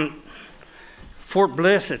German down Fort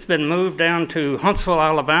Bliss that's been moved down to Huntsville,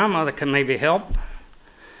 Alabama that can maybe help.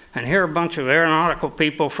 And here are a bunch of aeronautical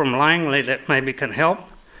people from Langley that maybe can help.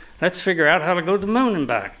 Let's figure out how to go to the moon and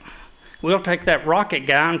back. We'll take that rocket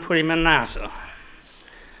guy and put him in NASA.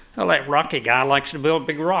 Well, that rocket guy likes to build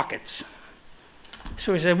big rockets.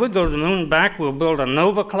 So he said, we'll go to the moon and back, we'll build a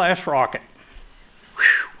Nova-class rocket.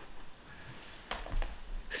 Whew.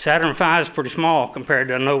 Saturn V is pretty small compared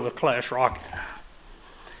to a Nova-class rocket.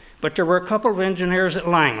 But there were a couple of engineers at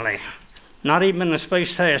Langley, not even in the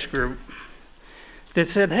Space Task Group, that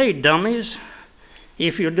said, hey, dummies,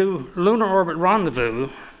 if you do lunar orbit rendezvous,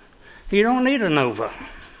 you don't need a Nova.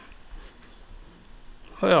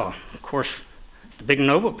 Well, of course, the big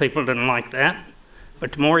Nova people didn't like that.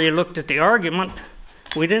 But the more you looked at the argument,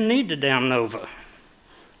 we didn't need the damn Nova.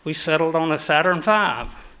 We settled on a Saturn V,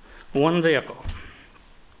 one vehicle.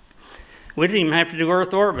 We didn't even have to do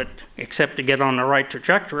Earth orbit, except to get on the right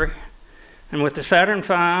trajectory. And with the Saturn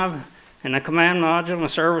V and the command module and the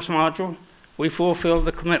service module, we fulfilled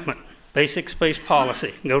the commitment. Basic space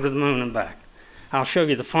policy, go to the moon and back. I'll show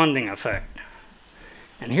you the funding effect.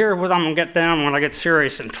 And here what I'm going to get down when I get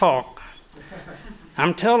serious and talk.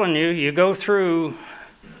 I'm telling you, you go through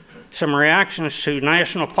some reactions to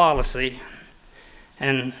national policy,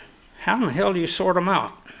 and how in the hell do you sort them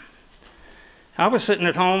out? I was sitting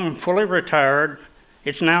at home, fully retired.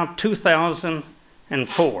 It's now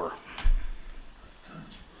 2004.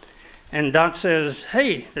 And Dot says,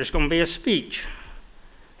 hey, there's going to be a speech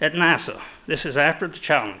at NASA. This is after the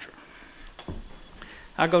Challenger.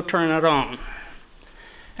 I go turn it on.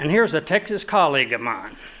 And here's a Texas colleague of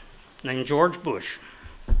mine named George Bush.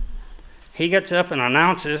 He gets up and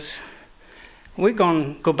announces, we're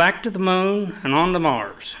going to go back to the moon and on to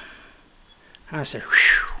Mars. I said,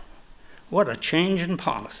 whew. What a change in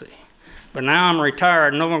policy. But now I'm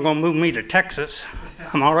retired, no one's going to move me to Texas.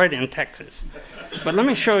 I'm already in Texas. But let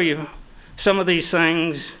me show you some of these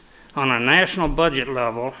things on a national budget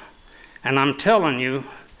level, and I'm telling you,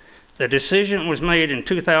 the decision was made in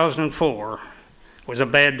 2004 was a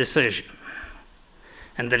bad decision.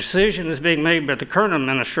 And the decision that's being made by the current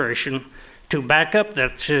administration to back up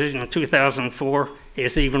that decision in 2004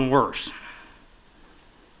 is even worse.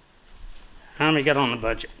 Now let me get on the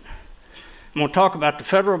budget. I'm going to talk about the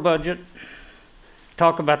federal budget,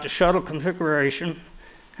 talk about the shuttle configuration,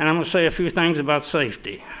 and I'm going to say a few things about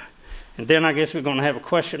safety. And then I guess we're going to have a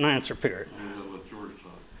question and answer period.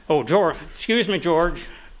 Oh, George, excuse me, George.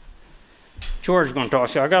 George's going to talk,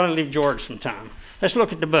 so I got to leave George some time. Let's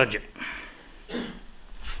look at the budget.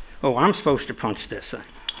 Oh, I'm supposed to punch this thing.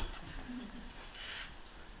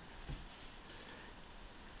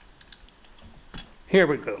 Here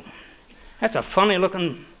we go. That's a funny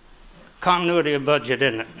looking continuity of budget,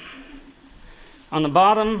 isn't it? On the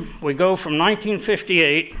bottom, we go from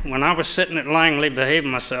 1958, when I was sitting at Langley behaving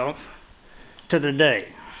myself, to today,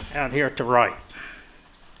 out here at the right.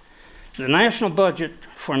 The national budget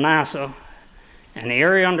for NASA and the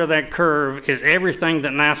area under that curve is everything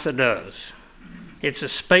that NASA does. It's the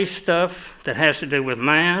space stuff that has to do with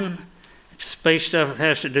man, it's space stuff that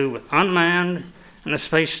has to do with unmanned, and the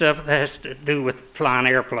space stuff that has to do with flying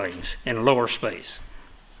airplanes in lower space.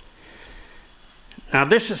 Now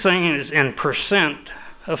this thing is in percent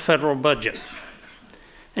of federal budget.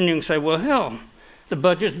 And you can say, well, hell, the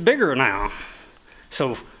budget's bigger now.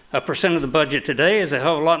 So a percent of the budget today is a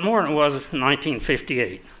hell of a lot more than it was in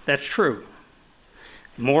 1958. That's true.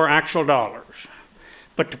 More actual dollars.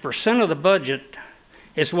 But the percent of the budget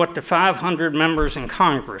is what the 500 members in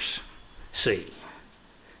Congress see.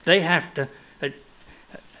 They have to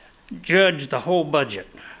judge the whole budget.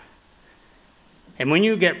 And when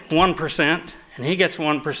you get 1%, and he gets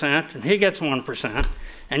 1%, and he gets 1%,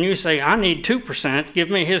 and you say, I need 2%, give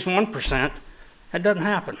me his 1%, that doesn't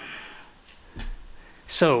happen.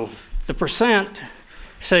 So the percent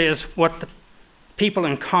says what the people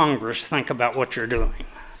in Congress think about what you're doing.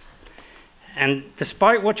 And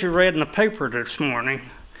despite what you read in the paper this morning,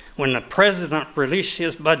 when the president released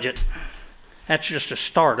his budget, that's just a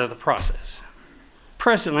start of the process.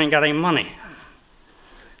 President ain't got any money.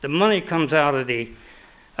 The money comes out of the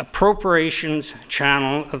appropriations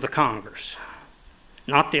channel of the Congress,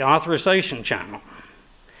 not the authorization channel.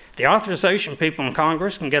 The authorization people in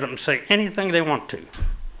Congress can get up and say anything they want to.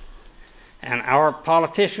 And our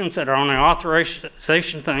politicians that are on the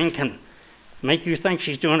authorization thing can make you think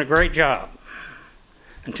she's doing a great job.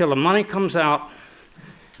 Until the money comes out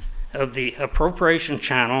of the appropriation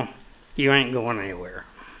channel, you ain't going anywhere.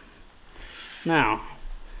 Now,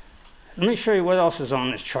 let me show you what else is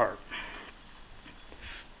on this chart.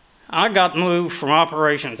 I got moved from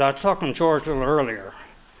operations. I was talking to George a little earlier.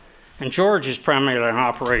 And George is primarily an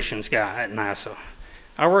operations guy at NASA.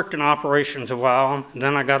 I worked in operations a while, and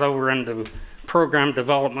then I got over into program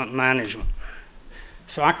development management.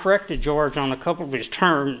 So I corrected George on a couple of his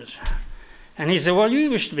terms. And he said, well, you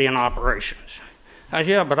used to be in operations. I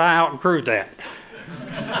said, yeah, but I outgrew that.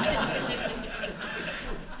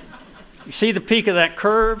 You see the peak of that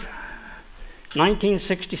curve?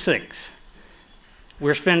 1966.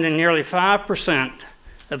 We're spending nearly 5%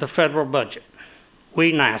 of the federal budget.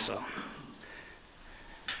 We, NASA.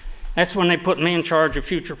 That's when they put me in charge of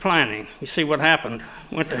future planning. You see what happened?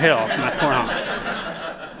 Went to hell from that point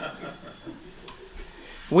on.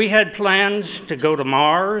 We had plans to go to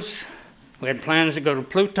Mars. We had plans to go to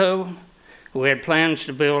Pluto. We had plans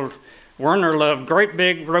to build, Werner loved great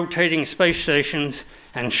big rotating space stations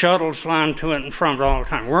and shuttles flying to it and from it all the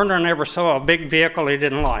time. Werner never saw a big vehicle he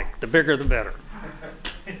didn't like. The bigger the better.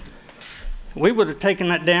 We would have taken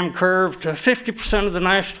that damn curve to 50% of the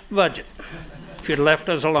national budget if you'd left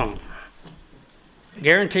us alone.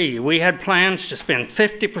 Guarantee you, we had plans to spend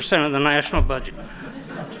 50% of the national budget.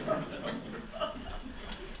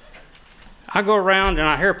 I go around and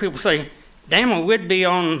I hear people say, damn it, we'd be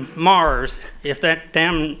on Mars if that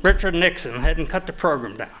damn Richard Nixon hadn't cut the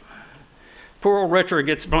program down. Poor old Richard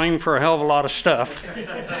gets blamed for a hell of a lot of stuff,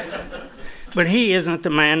 but he isn't the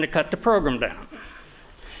man to cut the program down.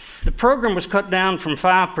 The program was cut down from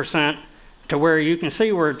 5% to where you can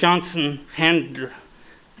see where Johnson handed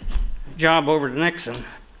the job over to Nixon.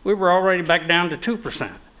 We were already back down to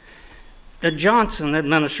 2%. The Johnson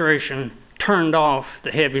administration turned off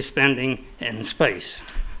the heavy spending in space.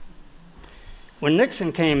 When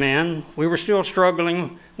Nixon came in, we were still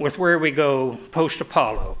struggling with where we go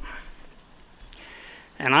post-Apollo.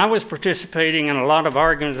 And I was participating in a lot of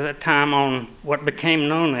arguments at that time on what became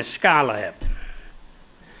known as Skylab.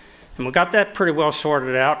 And we got that pretty well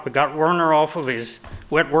sorted out. We got Werner off of his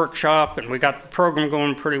wet workshop, and we got the program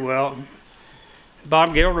going pretty well. Bob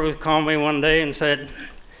Gilruth called me one day and said,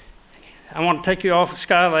 I want to take you off of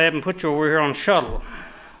Skylab and put you over here on shuttle.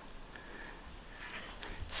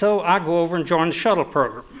 So I go over and join the shuttle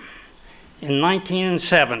program in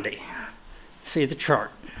 1970. See the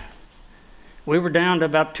chart. We were down to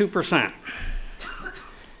about 2%.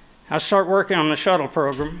 I start working on the shuttle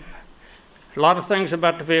program. A lot of things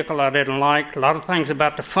about the vehicle I didn't like, a lot of things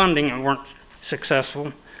about the funding that weren't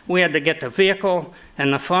successful. We had to get the vehicle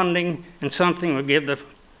and the funding and something would give the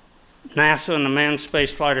NASA and the manned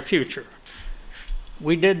spaceflight a future.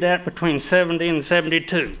 We did that between 70 and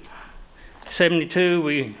 72. 72,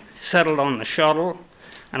 we settled on the shuttle,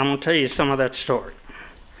 and I'm going to tell you some of that story.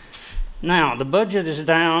 Now, the budget is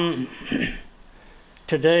down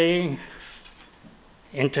today.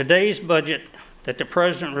 In today's budget that the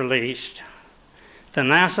President released, the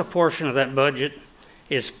NASA portion of that budget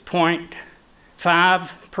is 0.05%,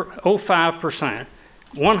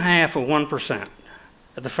 0.5%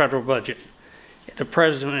 of the federal budget the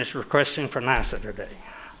President is requesting for NASA today.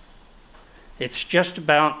 It's just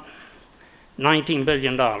about $19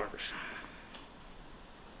 billion.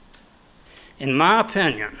 In my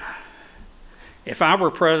opinion, if I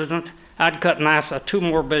were President, I'd cut NASA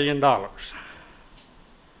 $2 billion more.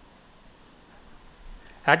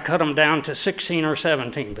 I'd cut them down to 16 or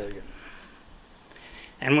 17 billion.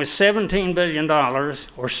 And with $17 billion or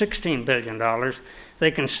 $16 billion,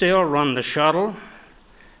 they can still run the shuttle,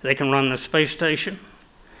 they can run the space station,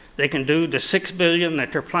 they can do the $6 billion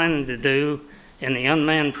that they're planning to do in the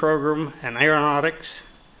unmanned program and aeronautics,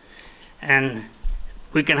 and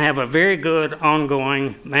we can have a very good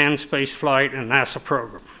ongoing manned space flight and NASA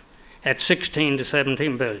program at 16 to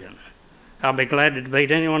 17 billion. I'll be glad to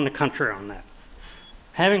debate anyone in the country on that.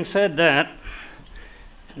 Having said that,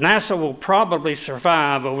 NASA will probably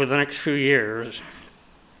survive over the next few years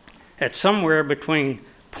at somewhere between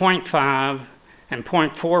 0.5 and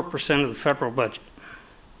 0.4% of the federal budget.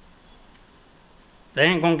 They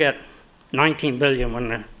ain't gonna get 19 billion when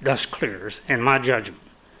the dust clears, in my judgment.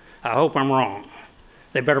 I hope I'm wrong.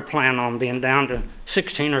 They better plan on being down to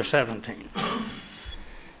 16 or 17.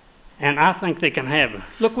 And I think they can have it.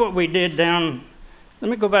 Look what we did down, let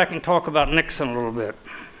me go back and talk about Nixon a little bit.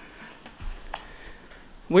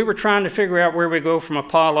 We were trying to figure out where we go from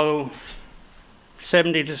Apollo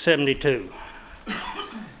 70 to 72.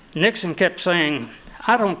 Nixon kept saying,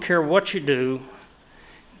 I don't care what you do,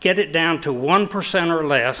 get it down to 1% or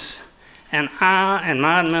less, and I and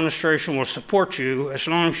my administration will support you as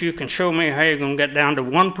long as you can show me how you're going to get down to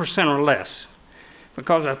 1% or less.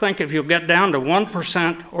 Because I think if you'll get down to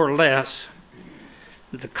 1% or less,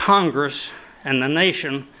 the Congress and the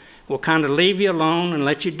nation will kind of leave you alone and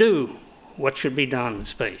let you do what should be done in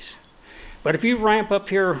space. But if you ramp up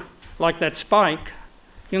here like that spike,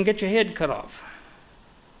 you can get your head cut off.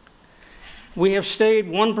 We have stayed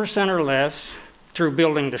 1% or less through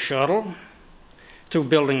building the shuttle, through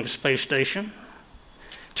building the space station,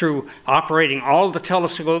 through operating all the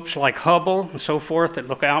telescopes like Hubble and so forth that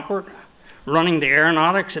look outward, running the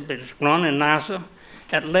aeronautics that is run in NASA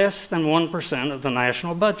at less than 1% of the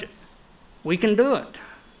national budget. We can do it.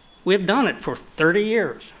 We've done it for 30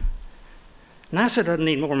 years. NASA doesn't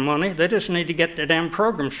need more money. They just need to get their damn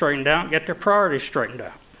program straightened out, get their priorities straightened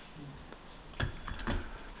out.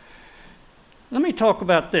 Let me talk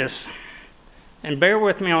about this, and bear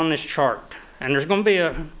with me on this chart. And there's going to be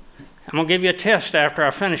I'm going to give you a test after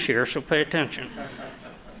I finish here, so pay attention.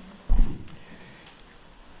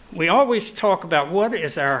 We always talk about what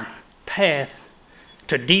is our path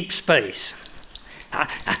to deep space.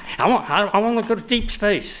 I want to go to deep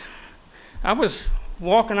space. I was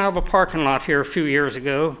walking out of a parking lot here a few years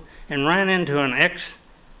ago and ran into an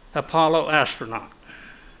ex-Apollo astronaut.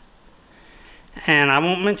 And I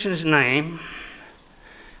won't mention his name,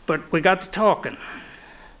 but we got to talking.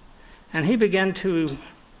 And he began to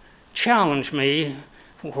challenge me,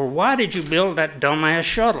 well, why did you build that dumbass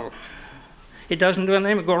shuttle? It doesn't do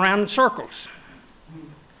anything but go around in circles.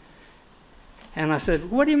 And I said,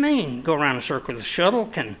 what do you mean, go around in circles? The shuttle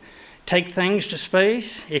can take things to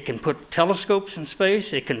space, it can put telescopes in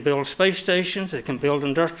space, it can build space stations, it can build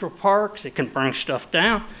industrial parks, it can bring stuff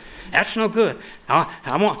down. That's no good.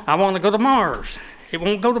 I want to go to Mars. It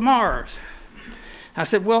won't go to Mars. I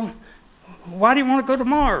said, well, why do you want to go to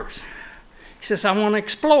Mars? He says, I want to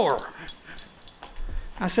explore.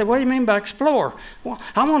 I said, what do you mean by explore? Well,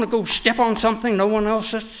 I want to go step on something no one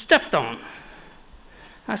else has stepped on.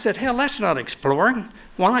 I said, hell, that's not exploring.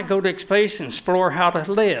 Why not go to space and explore how to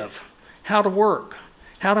live, how to work,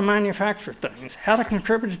 how to manufacture things, how to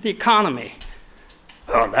contribute to the economy?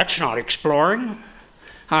 Oh, that's not exploring.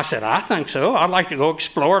 I said, I think so. I'd like to go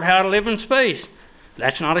explore how to live in space.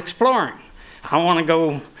 That's not exploring. I want to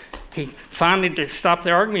go. He finally, to stop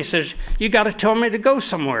the argument, he says, you got to tell me to go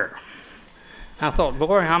somewhere. I thought,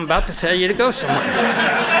 boy, I'm about to tell you to go somewhere.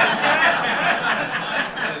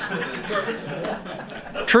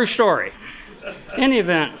 True story. In any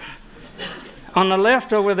event, on the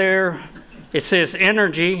left over there, it says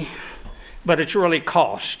energy, but it's really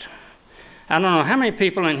cost. I don't know how many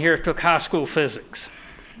people in here took high school physics.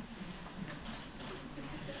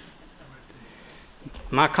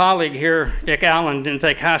 My colleague here, Dick Allen, didn't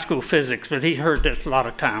take high school physics, but he heard this a lot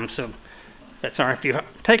of times, so that's all right. If you've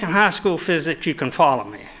taken high school physics, you can follow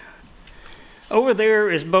me. Over there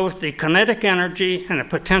is both the kinetic energy and the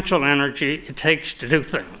potential energy it takes to do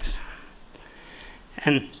things.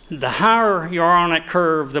 And the higher you are on that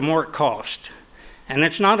curve, the more it costs. And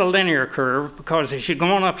it's not a linear curve, because as you're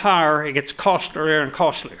going up higher, it gets costlier and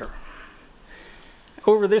costlier.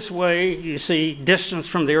 Over this way, you see distance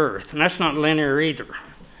from the Earth, and that's not linear either.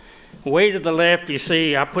 Way to the left, you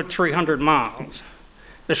see I put 300 miles.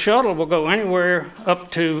 The shuttle will go anywhere up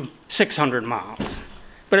to 600 miles,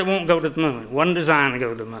 but it won't go to the moon. It wasn't designed to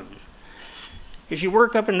go to the moon. As you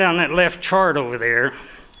work up and down that left chart over there,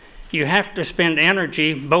 you have to spend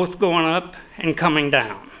energy both going up and coming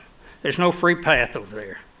down. There's no free path over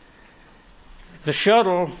there. The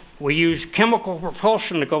shuttle, we use chemical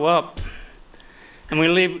propulsion to go up, and we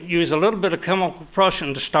use a little bit of chemical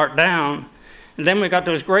propulsion to start down, and then we got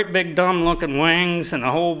those great big dumb-looking wings and the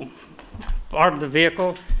whole part of the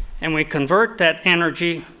vehicle, and we convert that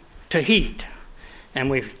energy to heat. And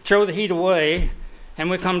we throw the heat away, and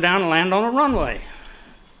we come down and land on a runway.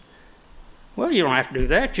 Well, you don't have to do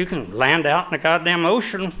that. You can land out in the goddamn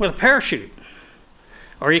ocean with a parachute.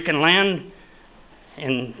 Or you can land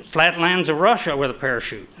in flatlands of Russia with a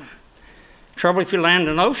parachute. Trouble if you land in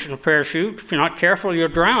an ocean with a parachute, if you're not careful, you're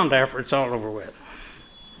drowned after it's all over with.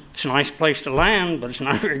 It's a nice place to land, but it's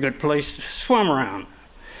not a very good place to swim around.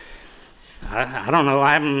 I don't know,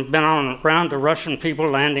 I haven't been around the Russian people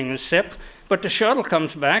landing in ships, but the shuttle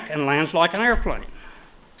comes back and lands like an airplane.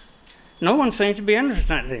 No one seems to be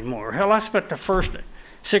interested in it anymore. Hell, I spent the first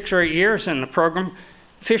 6 or 8 years in the program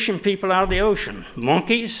fishing people out of the ocean.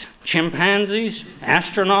 Monkeys, chimpanzees,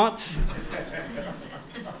 astronauts.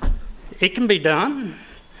 It can be done,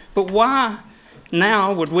 but why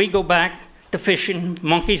now would we go back to fishing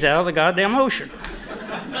monkeys out of the goddamn ocean?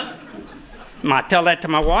 I tell that to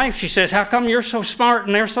my wife. She says, how come you're so smart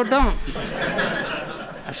and they're so dumb?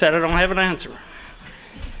 I said, I don't have an answer.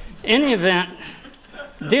 In any event,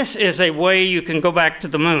 this is a way you can go back to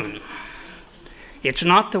the moon. It's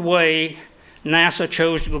not the way NASA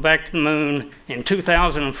chose to go back to the moon in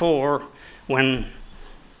 2004 when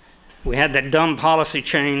we had that dumb policy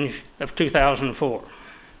change of 2004.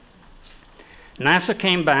 NASA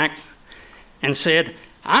came back and said,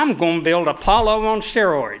 I'm going to build Apollo on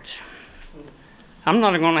steroids. I'm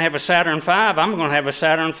not going to have a Saturn V, I'm going to have a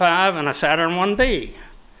Saturn V and a Saturn 1B.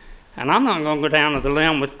 And I'm not going to go down to the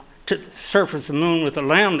limb to the surface of the moon with a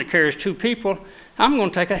limb that carries 2 people. I'm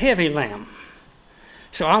going to take a heavy limb.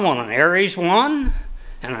 So I want an Ares 1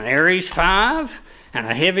 and an Ares 5 and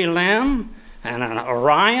a heavy limb and an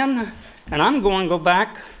Orion, and I'm going to go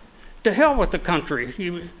back to hell with the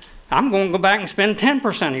country. I'm going to go back and spend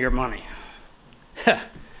 10% of your money.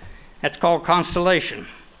 That's called constellation.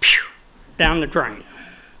 Pew, down the drain.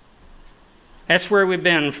 That's where we've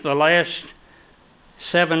been for the last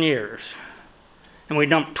 7 years. And we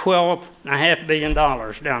dumped $12.5 billion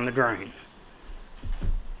down the drain.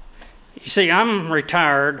 You see, I'm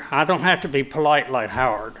retired. I don't have to be polite like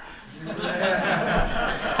Howard.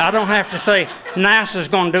 I don't have to say, NASA's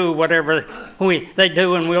going to do whatever they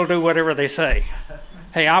do and we'll do whatever they say.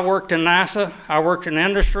 Hey, I worked in NASA, I worked in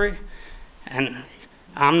industry, and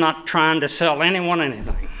I'm not trying to sell anyone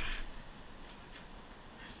anything.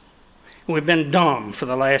 We've been dumb for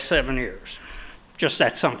the last 7 years. Just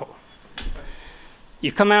that simple.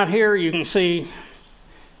 You come out here, you can see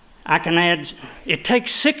I can add, it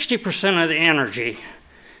takes 60% of the energy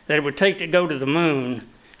that it would take to go to the moon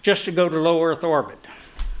just to go to low Earth orbit.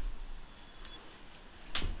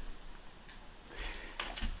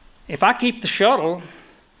 If I keep the shuttle,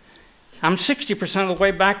 I'm 60% of the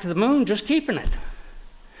way back to the moon just keeping it.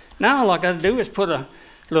 Now all I got to do is put a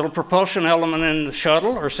little propulsion element in the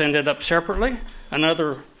shuttle or send it up separately,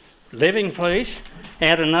 another living place,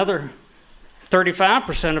 add another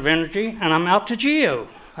 35% of energy, and I'm out to GEO.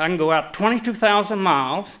 I can go out 22,000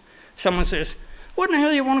 miles. Someone says, what in the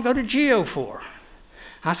hell do you want to go to GEO for?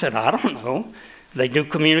 I said, I don't know. They do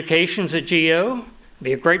communications at GEO.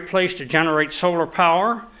 Be a great place to generate solar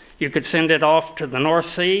power. You could send it off to the North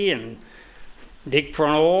Sea and dig for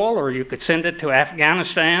oil, or you could send it to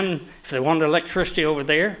Afghanistan if they wanted electricity over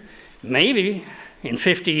there. Maybe in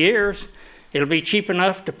 50 years, it'll be cheap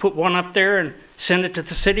enough to put one up there and send it to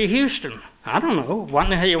the city of Houston. I don't know. What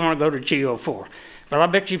in the hell you want to go to GEO for? But I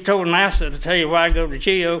bet you've told NASA to tell you why I go to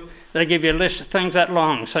GEO. They give you a list of things that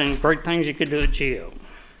long, saying great things you could do at GEO.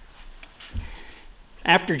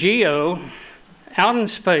 After GEO, out in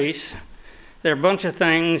space, there are a bunch of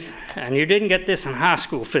things, and you didn't get this in high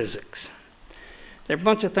school physics. There are a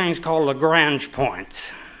bunch of things called Lagrange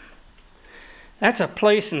points. That's a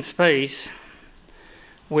place in space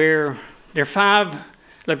where there are 5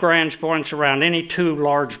 Lagrange points around any 2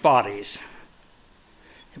 large bodies,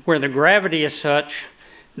 where the gravity is such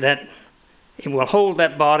that it will hold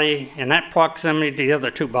that body in that proximity to the other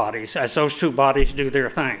 2 bodies as those 2 bodies do their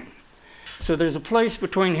thing. So there's a place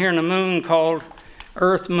between here and the moon called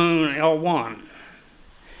Earth, Moon, L1.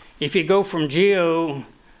 If you go from GEO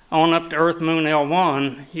on up to Earth, Moon,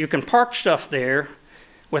 L1, you can park stuff there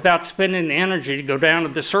without spending the energy to go down to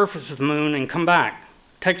the surface of the moon and come back.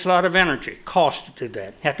 Takes a lot of energy, cost to do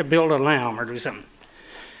that. You have to build a LAM or do something.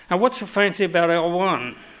 Now what's so fancy about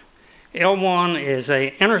L1? L1 is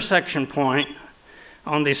an intersection point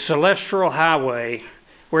on the celestial highway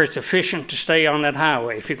where it's efficient to stay on that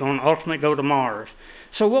highway if you're going to ultimately go to Mars.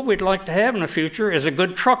 So what we'd like to have in the future is a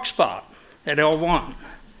good truck spot at L1.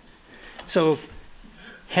 So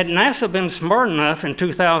had NASA been smart enough in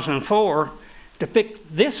 2004 to pick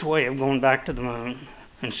this way of going back to the moon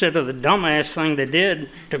instead of the dumbass thing they did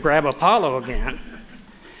to grab Apollo again,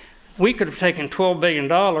 we could have taken $12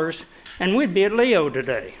 billion and we'd be at LEO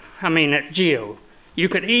today. I mean at GEO. You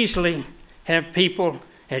could easily have people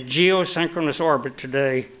at geosynchronous orbit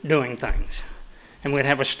today doing things. And we'd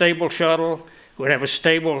have a stable shuttle, we'd have a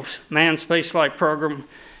stable manned spaceflight program,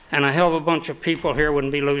 and a hell of a bunch of people here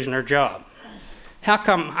wouldn't be losing their job. How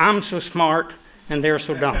come I'm so smart and they're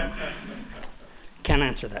so dumb? Can't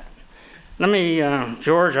answer that. Let me,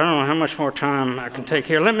 George, I don't know how much more time I can take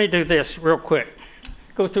here. Let me do this real quick.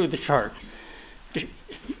 Go through the chart.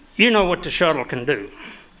 You know what the shuttle can do.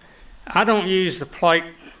 I don't use the polite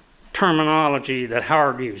terminology that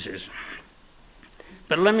Howard uses.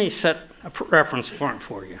 But let me set a reference point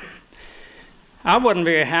for you. I wasn't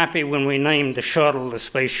very happy when we named the shuttle the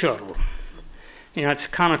Space Shuttle. You know, it's a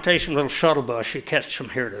connotation, little shuttle bus you catch from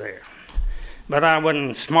here to there. But I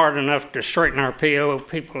wasn't smart enough to straighten our PO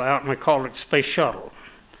people out, and we called it Space Shuttle.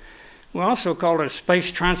 We also called it a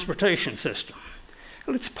Space Transportation System.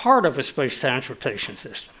 Well, it's part of a space transportation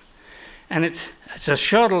system. And it's a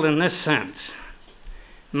shuttle in this sense,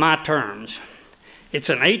 my terms. It's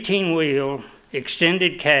an 18-wheel,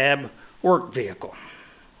 extended cab work vehicle.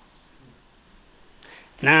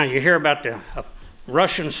 Now, you hear about the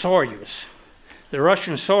Russian Soyuz. The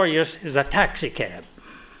Russian Soyuz is a taxi cab.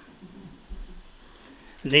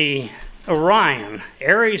 The Orion,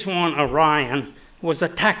 Ares 1 Orion, was a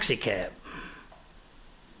taxi cab.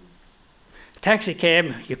 Taxi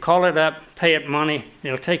cab, you call it up, pay it money,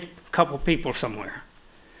 it'll take a couple people somewhere.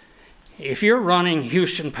 If you're running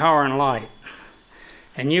Houston Power and Light,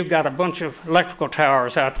 and you've got a bunch of electrical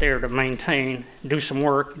towers out there to maintain, do some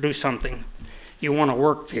work, do something, you want a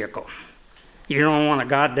work vehicle. You don't want a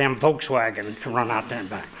goddamn Volkswagen to run out there and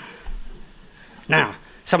back. Now,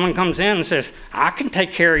 someone comes in and says, I can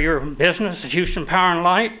take care of your business at Houston Power and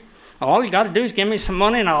Light. All you got to do is give me some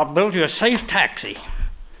money and I'll build you a safe taxi.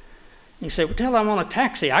 You say, well, tell I want a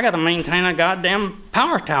taxi. I got to maintain a goddamn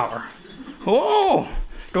power tower. Oh,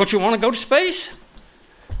 don't you want to go to space?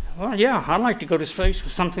 Well, yeah, I'd like to go to space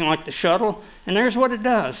with something like the shuttle. And there's what it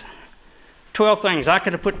does. 12 things. I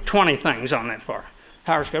could have put 20 things on that far.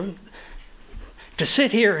 Power discovery. To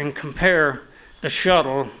sit here and compare the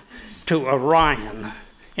shuttle to Orion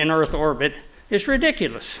in Earth orbit is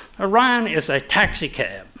ridiculous. Orion is a taxi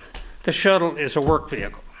cab. The shuttle is a work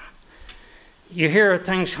vehicle. You hear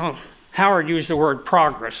things, Howard used the word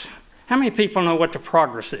progress. How many people know what the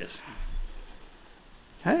progress is?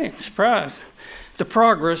 Hey, surprise. The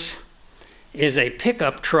Progress is a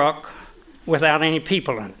pickup truck without any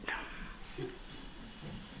people in it.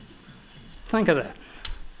 Think of that.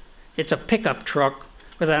 It's a pickup truck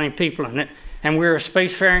without any people in it, and we're a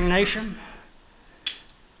spacefaring nation.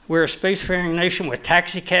 We're a spacefaring nation with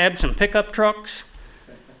taxi cabs and pickup trucks.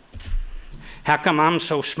 How come I'm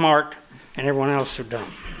so smart and everyone else so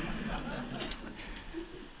dumb?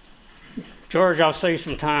 George, I'll save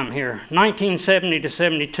some time here. 1970 to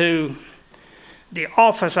 72, the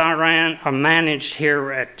office I ran or managed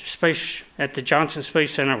here at the Johnson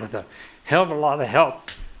Space Center with a hell of a lot of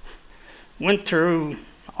help. Went through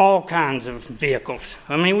all kinds of vehicles.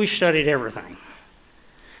 I mean, we studied everything.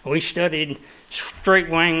 We studied straight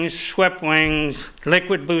wings, swept wings,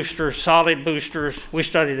 liquid boosters, solid boosters. We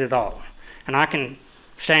studied it all. And I can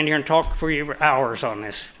stand here and talk for you for hours on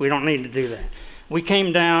this. We don't need to do that. We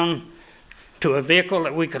came down to a vehicle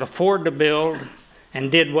that we could afford to build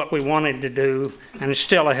and did what we wanted to do, and it's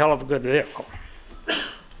still a hell of a good vehicle.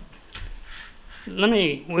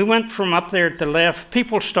 We went from up there to the left.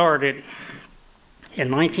 People started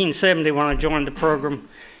in 1970 when I joined the program.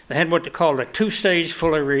 They had what they called a two-stage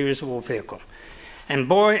fully reusable vehicle. And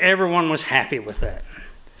boy, everyone was happy with that.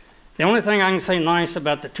 The only thing I can say nice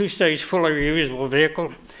about the two-stage fully reusable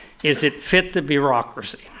vehicle is it fit the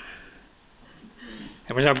bureaucracy.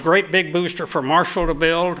 It was a great big booster for Marshall to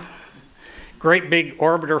build, great big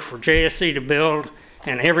orbiter for JSC to build,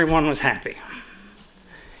 and everyone was happy.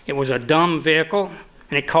 It was a dumb vehicle,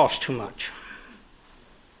 and it cost too much.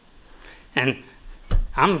 And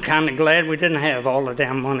I'm kind of glad we didn't have all the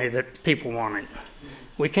damn money that people wanted.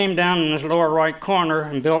 We came down in this lower right corner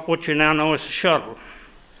and built what you now know as a shuttle.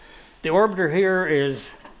 The orbiter here is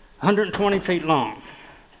 120 feet long.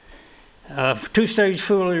 Two-stage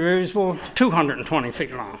fully reusable, 220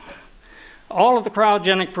 feet long. All of the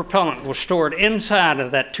cryogenic propellant was stored inside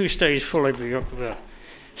of that two-stage fully reusable.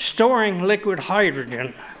 Storing liquid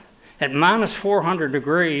hydrogen at minus 400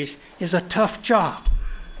 degrees is a tough job.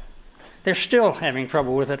 They're still having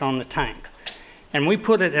trouble with it on the tank. And we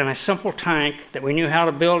put it in a simple tank that we knew how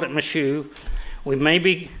to build at Michoud. We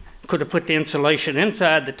maybe could have put the insulation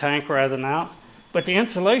inside the tank rather than out, but the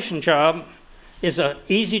insulation job is an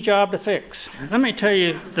easy job to fix. Let me tell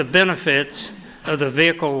you the benefits of the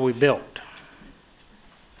vehicle we built.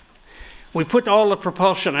 We put all the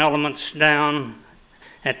propulsion elements down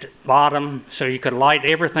at the bottom so you could light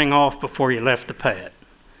everything off before you left the pad.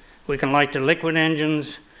 We can light the liquid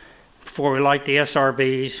engines before we light the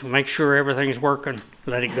SRBs, make sure everything's working,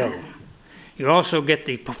 let it go. You also get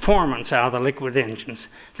the performance out of the liquid engines,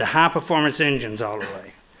 the high performance engines all the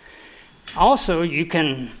way. Also, you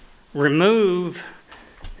can remove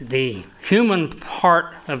the human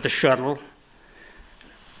part of the shuttle,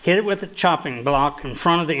 hit it with a chopping block in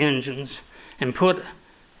front of the engines, and put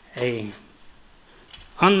a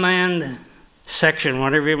unmanned section,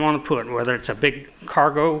 whatever you want to put, whether it's a big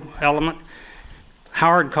cargo element.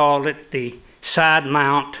 Howard called it the side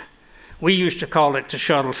mount. We used to call it the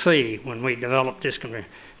Shuttle C when we developed this computer.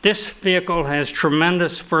 This vehicle has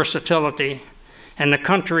tremendous versatility, and the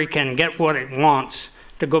country can get what it wants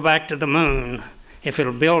to go back to the moon if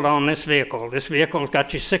it'll build on this vehicle. This vehicle's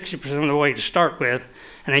got you 60% of the way to start with,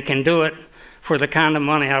 and they can do it for the kind of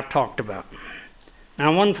money I've talked about.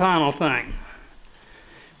 Now, one final thing.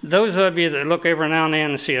 Those of you that look every now and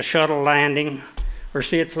then and see a shuttle landing or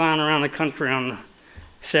see it flying around the country on the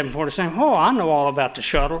 747, oh, I know all about the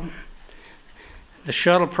shuttle. The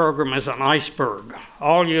shuttle program is an iceberg.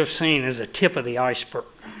 All you have seen is the tip of the iceberg.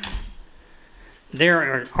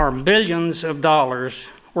 There are billions of dollars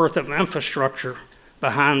worth of infrastructure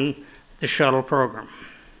behind the shuttle program.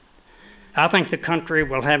 I think the country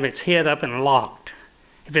will have its head up and locked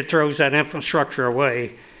if it throws that infrastructure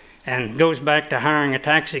away and goes back to hiring a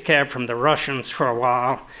taxi cab from the Russians for a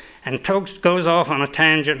while and goes off on a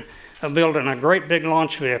tangent of building a great big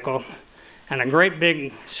launch vehicle and a great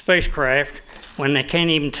big spacecraft when they can't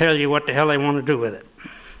even tell you what the hell they want to do with it.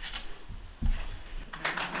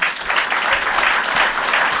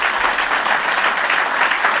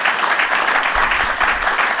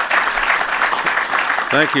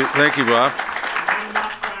 Thank you, Bob. I'm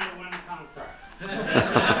not trying to win a contract.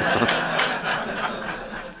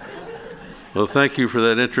 Well, thank you for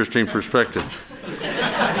that interesting perspective.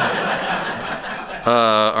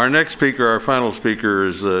 Our next speaker, our final speaker,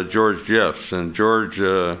 is George Jeffs, and George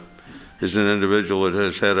is an individual that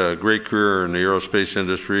has had a great career in the aerospace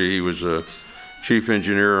industry. He was a chief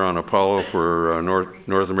engineer on Apollo for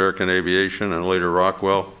North American Aviation and later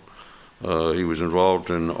Rockwell. He was involved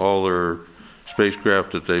in all their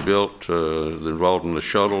spacecraft that they built, involved in the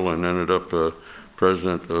shuttle, and ended up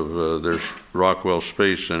president of their Rockwell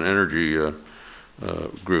Space and Energy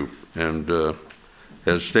group, and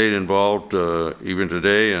has stayed involved even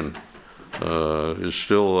today, and is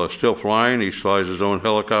still flying. He flies his own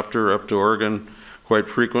helicopter up to Oregon quite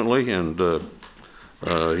frequently, and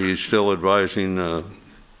he's still advising the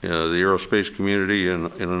aerospace community in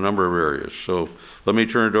a number of areas. So let me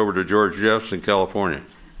turn it over to George Jeffs in California.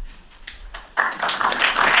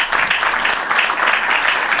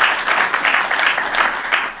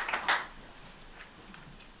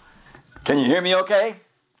 Can you hear me okay?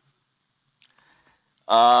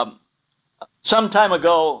 Some time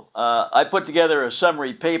ago, I put together a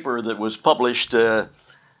summary paper that was published, and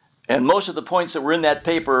most of the points that were in that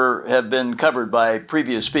paper have been covered by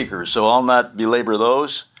previous speakers, so I'll not belabor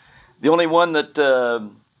those. The only one that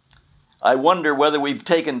I wonder whether we've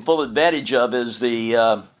taken full advantage of is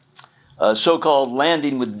the so-called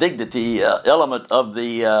landing with dignity element of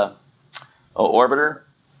the orbiter,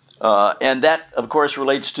 and that, of course,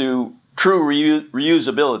 relates to true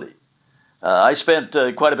reusability. I spent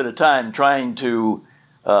quite a bit of time trying to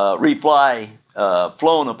refly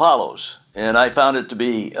flown Apollos, and I found it to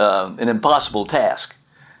be an impossible task.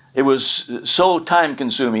 It was so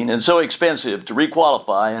time-consuming and so expensive to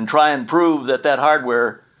requalify and try and prove that that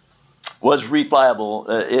hardware was reflyable.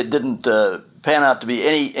 It didn't pan out to be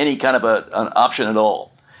any kind of an option at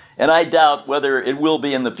all. And I doubt whether it will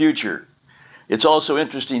be in the future. It's also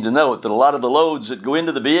interesting to note that a lot of the loads that go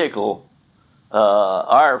into the vehicle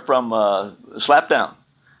are from slapdown.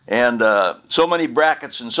 And so many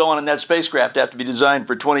brackets and so on in that spacecraft have to be designed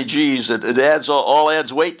for 20 Gs that it adds all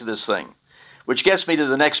adds weight to this thing, which gets me to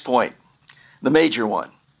the next point, the major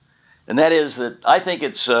one. And that is that I think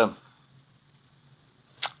it's,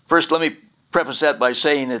 first let me preface that by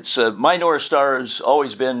saying it's, my North Star has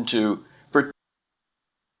always been to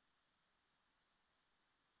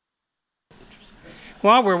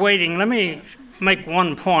While we're waiting, let me make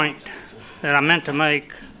one point that I meant to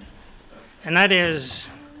make, and that is,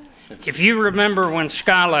 if you remember when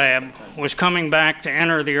Skylab was coming back to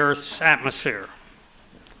enter the Earth's atmosphere,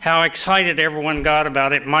 how excited everyone got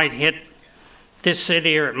about it might hit this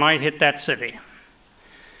city or it might hit that city.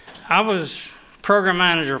 I was program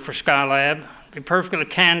manager for Skylab. To be perfectly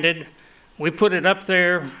candid, we put it up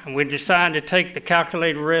there and we decided to take the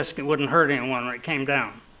calculated risk it wouldn't hurt anyone when it came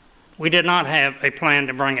down. We did not have a plan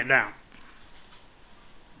to bring it down.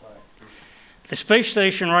 The space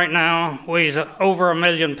station right now weighs over 1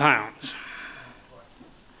 million pounds.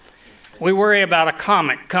 We worry about a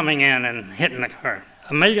comet coming in and hitting the Earth.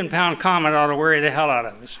 A 1 million pound comet ought to worry the hell out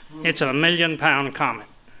of us. It's a 1 million pound comet.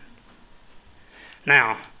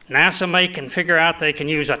 Now, NASA can figure out they can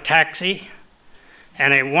use a taxi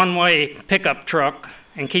and a one-way pickup truck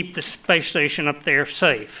and keep the space station up there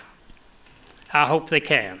safe. I hope they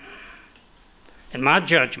can. In my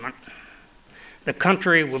judgment, the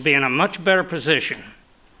country will be in a much better position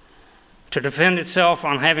to defend itself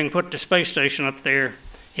on having put the space station up there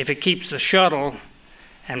if it keeps the shuttle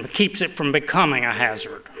and keeps it from becoming a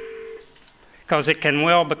hazard. Because it can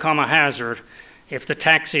well become a hazard if the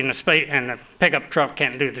taxi and the pickup truck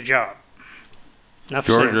can't do the job. Enough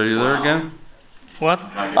George, said. are you there again? What?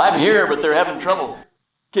 I'm here, but they're having trouble.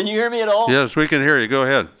 Can you hear me at all? Yes, we can hear you. Go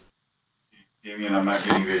ahead. Damien, I'm not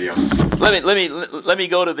getting video. Let me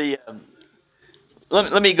go to the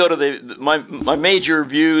let me go to my major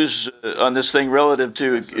views on this thing relative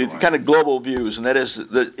to kind of global views, and that is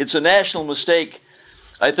that it's a national mistake,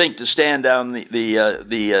 I think, to stand down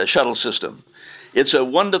the shuttle system. It's a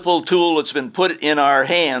wonderful tool that's been put in our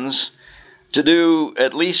hands to do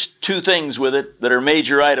at least two things with it that are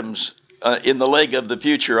major items in the leg of the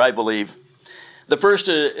future, I believe. The first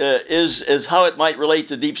is how it might relate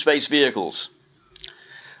to deep space vehicles.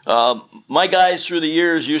 My guys through the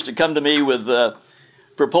years used to come to me with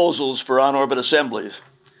proposals for on-orbit assemblies.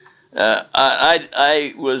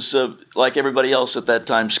 I was, like everybody else at that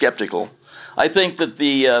time, skeptical. I think that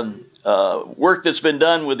the work that's been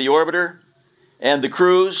done with the orbiter and the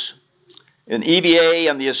crews and EVA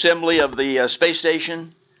and the assembly of the space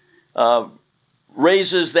station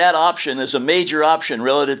raises that option as a major option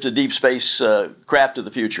relative to deep space craft of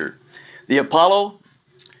the future. The Apollo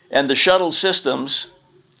and the shuttle systems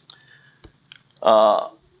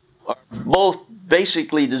are both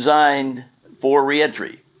basically designed for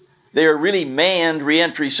reentry. They are really manned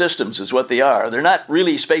reentry systems is what they are. They're not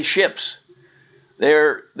really spaceships. They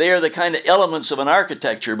are the kind of elements of an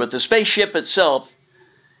architecture, but the spaceship itself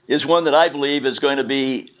is one that I believe is going to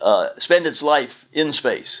be spend its life in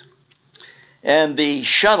space. And the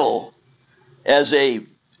shuttle, as a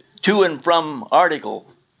to and from article,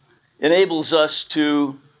 enables us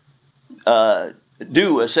to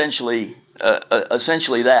do essentially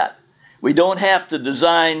that. We don't have to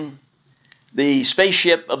design the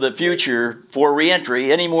spaceship of the future for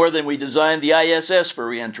reentry any more than we designed the ISS for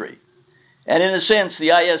reentry. And in a sense, the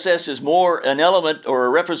ISS is more an element or a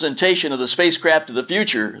representation of the spacecraft of the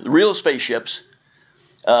future, the real spaceships,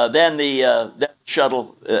 than the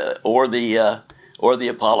shuttle or the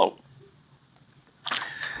Apollo.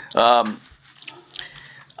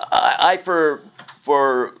 I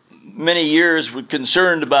for many years was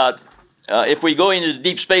concerned about if we go into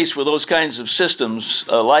deep space with those kinds of systems,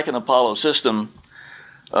 like an Apollo system,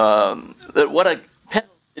 that what a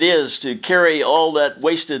penalty it is to carry all that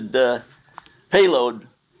wasted payload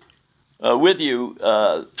with you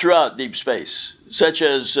throughout deep space, such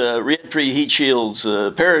as reentry heat shields,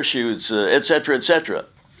 parachutes, et cetera, et cetera.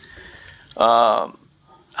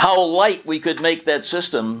 How light we could make that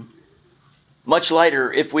system, much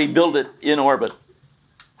lighter if we build it in orbit.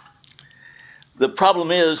 The problem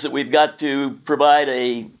is that we've got to provide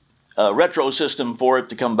a retro system for it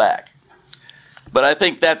to come back. But I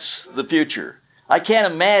think that's the future. I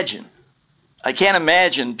can't imagine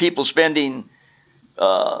people spending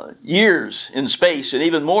years in space, and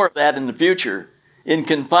even more of that in the future, in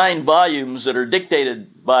confined volumes that are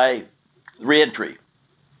dictated by reentry.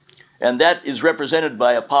 And that is represented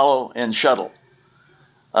by Apollo and shuttle.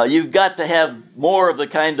 You've got to have more of the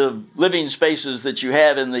kind of living spaces that you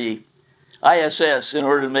have in the ISS in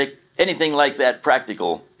order to make anything like that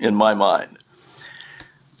practical, in my mind.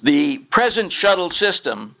 The present shuttle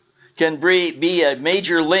system can be a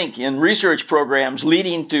major link in research programs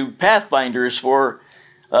leading to pathfinders for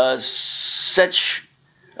such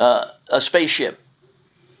a spaceship.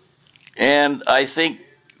 And I think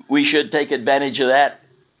we should take advantage of that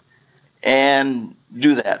and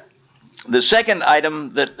do that. The second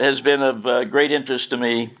item that has been of great interest to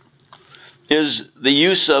me is the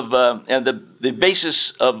use of and the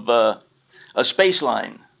basis of a space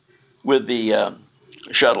line with the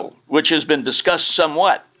shuttle, which has been discussed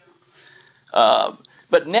somewhat.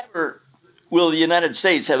 But never will the United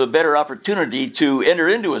States have a better opportunity to enter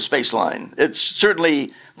into a space line. It's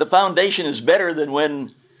certainly, the foundation is better than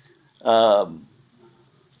when Boeing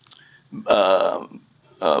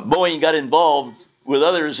got involved with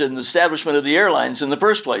others in the establishment of the airlines in the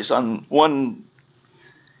first place on one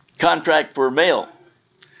contract for mail.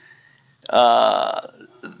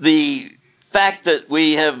 The fact that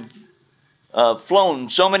we have flown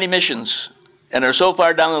so many missions and are so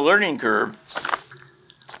far down the learning curve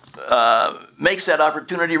makes that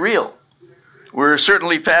opportunity real. We're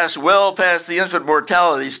certainly well past the infant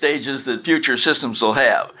mortality stages that future systems will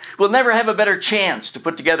have. We'll never have a better chance to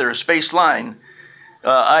put together a space line,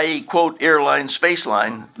 i.e., quote, airline space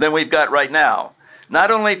line, than we've got right now. Not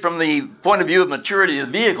only from the point of view of maturity of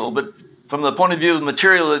the vehicle, but from the point of view of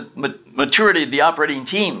maturity of the operating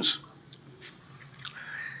teams.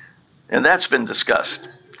 And that's been discussed.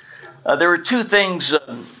 There are two things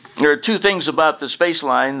about the space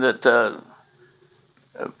line that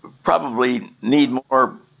probably need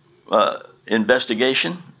more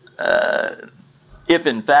investigation, if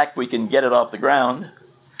in fact we can get it off the ground.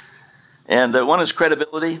 And one is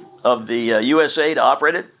credibility of the USA to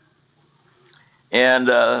operate it. And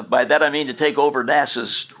by that I mean to take over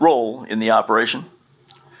NASA's role in the operation.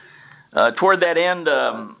 Toward that end,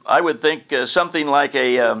 I would think something like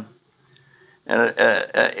an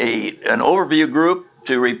overview group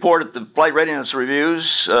to report at the flight readiness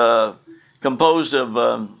reviews, composed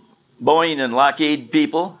of Boeing and Lockheed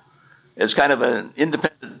people, as kind of an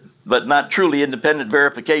independent, but not truly independent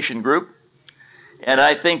verification group. And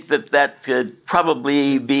I think that could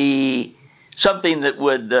probably be something that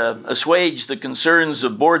would assuage the concerns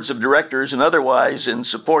of boards of directors and otherwise in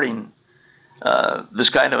supporting this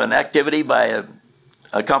kind of an activity by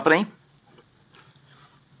a company.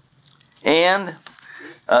 And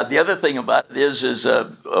the other thing about it is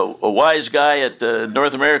a wise guy at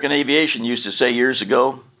North American Aviation used to say years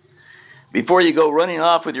ago, before you go running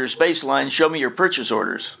off with your space line, show me your purchase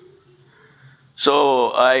orders.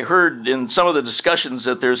 So I heard in some of the discussions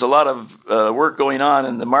that there's a lot of work going on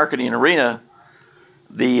in the marketing arena,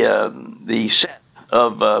 the set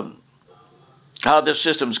of how this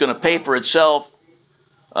system is going to pay for itself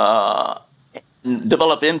and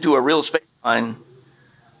develop into a real space line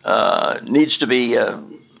needs to be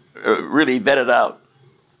really vetted out.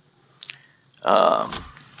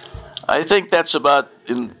 I think that's about,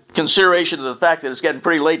 in consideration of the fact that it's getting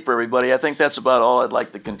pretty late for everybody, I think that's about all I'd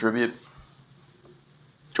like to contribute.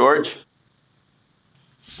 George?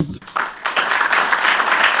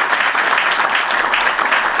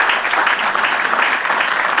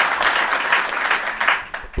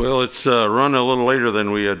 Well, it's run a little later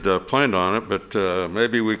than we had planned on it, but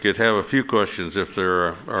maybe we could have a few questions if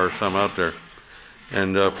there are some out there.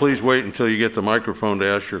 And please wait until you get the microphone to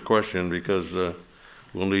ask your question, because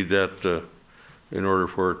we'll need that in order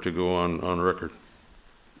for it to go on record.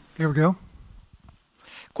 Here we go.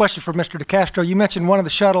 Question for Mr. DeCastro. You mentioned one of the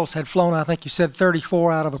shuttles had flown, I think you said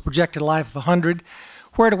 34 out of a projected life of 100.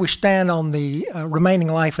 Where do we stand on the remaining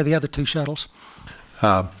life of the other two shuttles?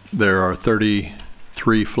 There are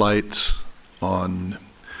 33 flights on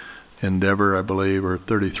Endeavour, I believe, or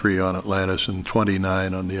 33 on Atlantis and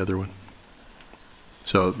 29 on the other one.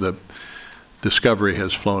 So the Discovery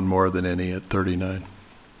has flown more than any at 39.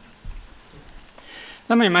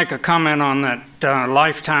 Let me make a comment on that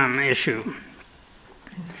lifetime issue.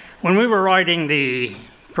 When we were writing the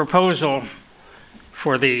proposal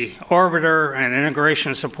for the orbiter and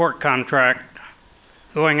integration support contract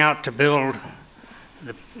going out to build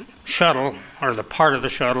the shuttle, or the part of the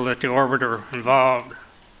shuttle that the orbiter involved,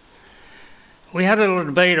 we had a little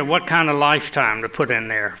debate of what kind of lifetime to put in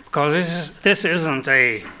there, because this isn't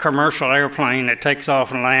a commercial airplane that takes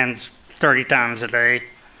off and lands 30 times a day.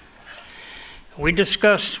 We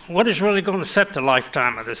discussed what is really going to set the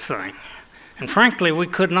lifetime of this thing. And frankly, we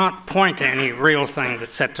could not point to any real thing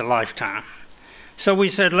that set the lifetime. So we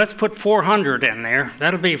said, let's put 400 in there.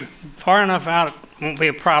 That'll be far enough out, it won't be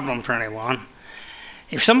a problem for anyone.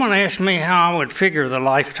 If someone asked me how I would figure the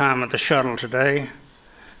lifetime of the shuttle today,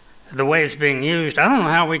 the way it's being used, I don't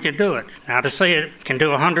know how we could do it. Now, to say it can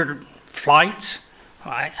do 100 flights,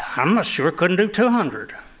 I'm not sure it couldn't do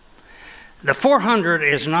 200. The 400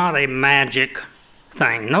 is not a magic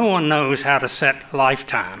thing. No one knows how to set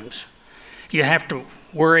lifetimes. You have to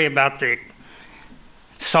worry about the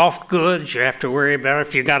soft goods. You have to worry about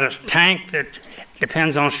if you got a tank that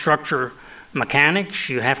depends on structure mechanics.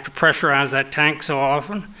 You have to pressurize that tank so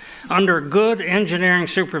often. Under good engineering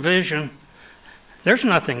supervision, there's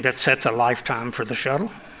nothing that sets a lifetime for the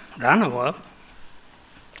shuttle that I know of.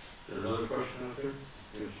 Another question out there?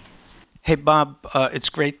 Yes. Hey, Bob, it's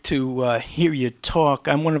great to hear you talk.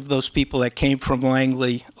 I'm one of those people that came from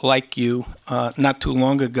Langley, like you, not too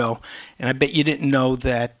long ago. And I bet you didn't know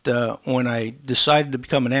that when I decided to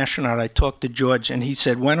become an astronaut, I talked to George, and he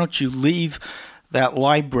said, why don't you leave that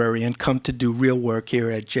library and come to do real work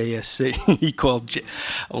here at JSC? He called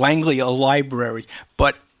Langley a library.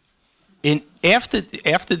 But after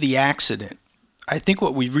the accident, I think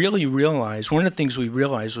what we really realized, one of the things we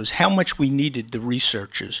realized was how much we needed the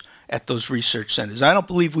researchers at those research centers. I don't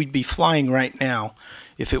believe we'd be flying right now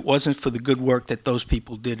if it wasn't for the good work that those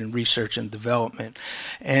people did in research and development.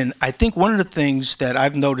 And I think one of the things that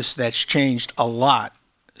I've noticed that's changed a lot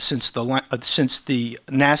since the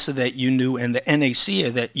NASA that you knew and the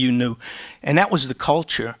NACA that you knew, and that was the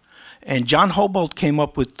culture. And John Hobart came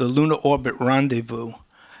up with the Lunar Orbit Rendezvous,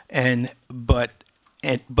 but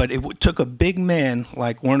it took a big man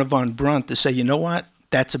like Werner von Braun to say, you know what,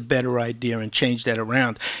 that's a better idea, and change that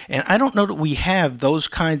around. And I don't know that we have those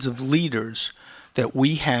kinds of leaders that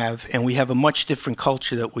we have, and we have a much different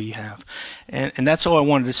culture that we have. And that's all I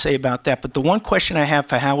wanted to say about that. But the one question I have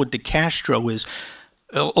for Howard DeCastro is,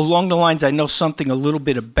 along the lines I know something a little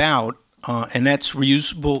bit about, and that's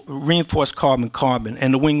reusable, reinforced carbon-carbon,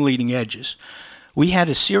 and the wing leading edges. We had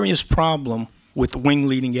a serious problem with the wing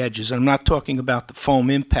leading edges. I'm not talking about the foam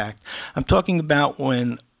impact. I'm talking about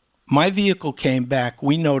when my vehicle came back,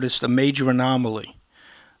 we noticed a major anomaly.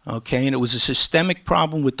 Okay, and it was a systemic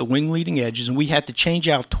problem with the wing leading edges, and we had to change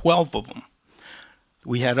out 12 of them.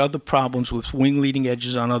 We had other problems with wing leading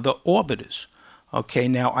edges on other orbiters. Okay,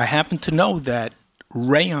 now I happen to know that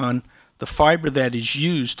rayon, the fiber that is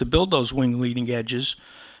used to build those wing leading edges,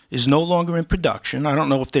 is no longer in production. I don't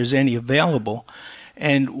know if there's any available.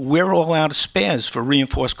 And we're all out of spares for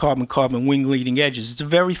reinforced carbon-carbon wing leading edges. It's a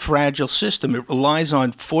very fragile system. It relies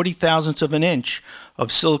on 40 thousandths of an inch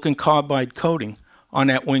of silicon carbide coating on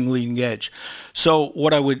that wing leading edge. So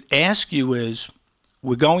what I would ask you is,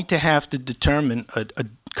 we're going to have to determine,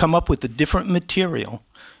 come up with a different material.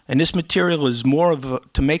 And this material is more of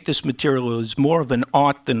to make this material is more of an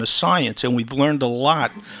art than a science. And we've learned a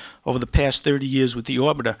lot over the past 30 years with the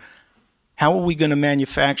orbiter. How are we going to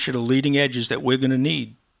manufacture the leading edges that we're going to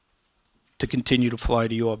need to continue to fly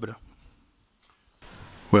the orbiter?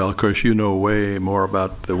 Well, of course, you know way more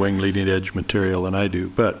about the wing leading edge material than I do,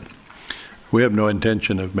 but we have no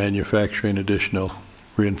intention of manufacturing additional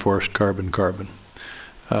reinforced carbon-carbon.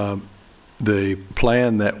 The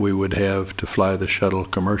plan that we would have to fly the shuttle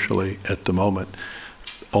commercially at the moment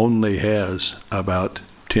only has about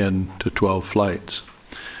 10 to 12 flights.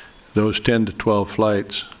 Those 10 to 12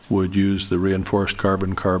 flights would use the reinforced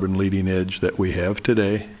carbon-carbon leading edge that we have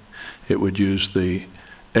today. It would use the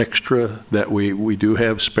extra that we do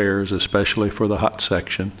have spares, especially for the hot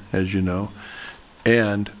section, as you know.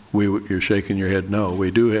 And you're shaking your head no, we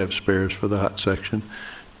do have spares for the hot section.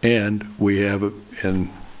 And we have,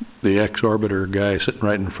 and the ex-orbiter guy sitting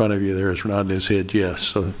right in front of you there is nodding his head yes,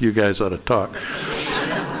 so you guys ought to talk.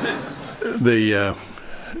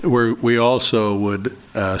 We also would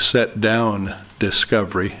set down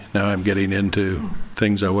Discovery. Now I'm getting into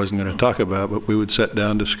things I wasn't going to talk about, but we would set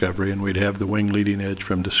down Discovery, and we'd have the wing leading edge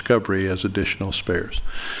from Discovery as additional spares.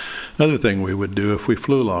 Another thing we would do if we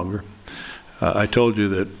flew longer, I told you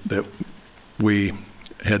that we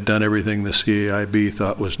had done everything the CAIB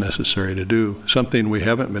thought was necessary to do. Something we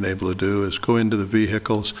haven't been able to do is go into the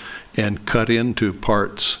vehicles and cut into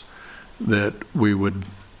parts that we would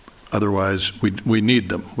otherwise, we need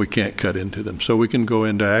them. We can't cut into them. So we can go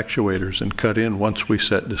into actuators and cut in once we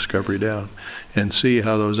set Discovery down and see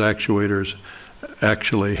how those actuators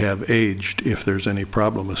actually have aged. If there's any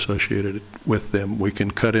problem associated with them, we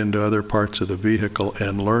can cut into other parts of the vehicle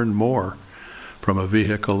and learn more from a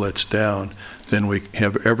vehicle that's down than we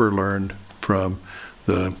have ever learned from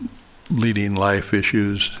the leading life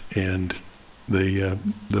issues and the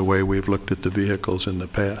way we've looked at the vehicles in the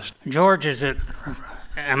past. George,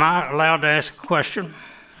 am I allowed to ask a question?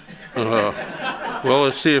 Well,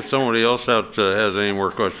 let's see if somebody else out has any more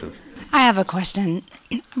questions. I have a question.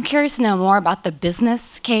 I'm curious to know more about the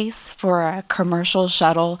business case for a commercial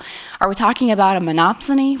shuttle. Are we talking about a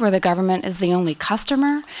monopsony where the government is the only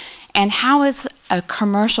customer? And how is a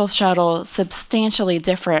commercial shuttle substantially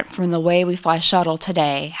different from the way we fly shuttle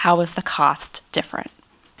today? How is the cost different?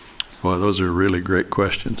 Well, those are really great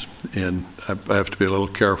questions, and I have to be a little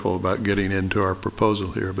careful about getting into our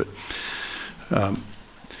proposal here, but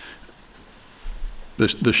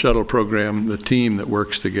the shuttle program, the team that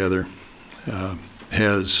works together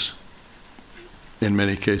has, in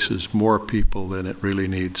many cases, more people than it really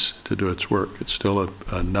needs to do its work. It's still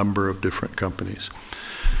a number of different companies.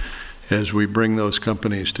 As we bring those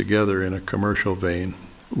companies together in a commercial vein,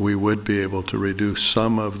 we would be able to reduce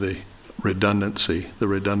some of the redundancies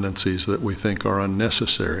that we think are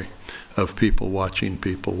unnecessary of people watching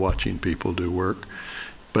people do work,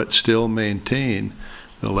 but still maintain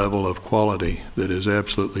the level of quality that is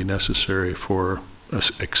absolutely necessary for an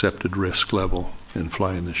accepted risk level in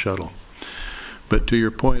flying the shuttle. But to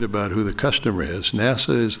your point about who the customer is,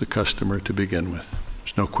 NASA is the customer to begin with.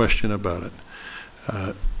 There's no question about it.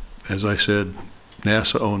 As I said,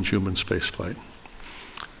 NASA owns human spaceflight.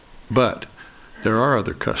 But there are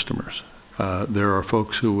other customers. There are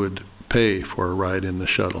folks who would pay for a ride in the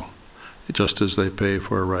shuttle, just as they pay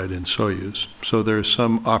for a ride in Soyuz. So there's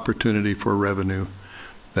some opportunity for revenue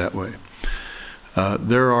that way.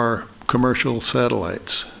 There are commercial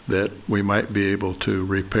satellites that we might be able to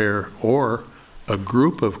repair, or a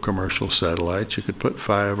group of commercial satellites. You could put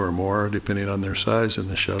 5 or more, depending on their size, in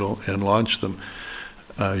the shuttle and launch them.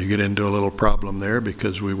 You get into a little problem there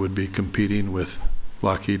because we would be competing with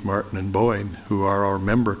Lockheed Martin and Boeing, who are our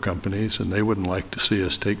member companies, and they wouldn't like to see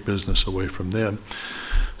us take business away from them.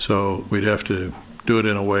 So we'd have to do it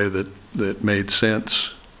in a way that made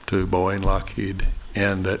sense to Boeing, Lockheed,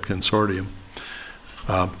 and that consortium.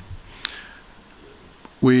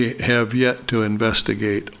 We have yet to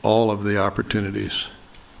investigate all of the opportunities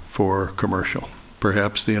for commercial.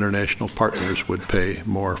 Perhaps the international partners would pay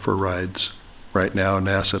more for rides. Right now,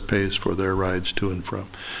 NASA pays for their rides to and from.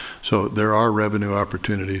 So there are revenue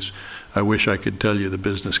opportunities. I wish I could tell you the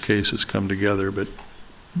business cases come together, but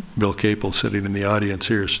Bill Capel, sitting in the audience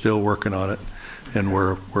here, is still working on it, and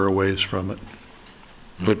we're a ways from it.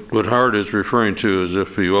 What Howard is referring to is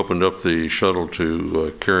if you opened up the shuttle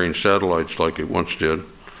to carrying satellites like it once did.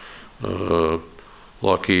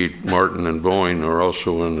 Lockheed Martin and Boeing are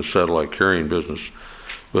also in the satellite carrying business,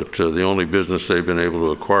 but the only business they've been able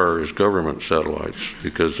to acquire is government satellites,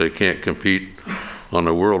 because they can't compete on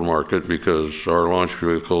the world market because our launch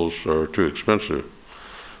vehicles are too expensive.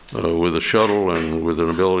 With a shuttle and with an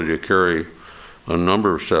ability to carry a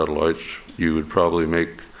number of satellites, you would probably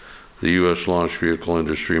make the U.S. launch vehicle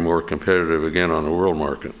industry more competitive again on the world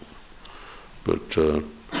market. But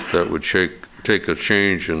that would take a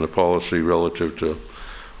change in the policy relative to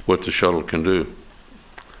what the shuttle can do,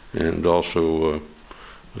 and also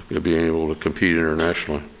being able to compete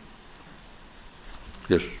internationally.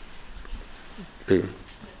 Yes, David.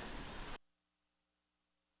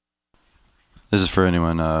 This is for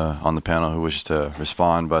anyone on the panel who wishes to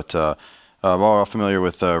respond, but we're all familiar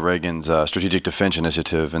with Reagan's Strategic Defense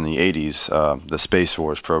Initiative in the 80s, the Space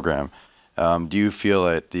Wars program. Do you feel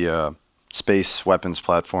that the space weapons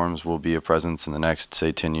platforms will be a presence in the next,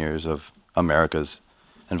 say, 10 years of America's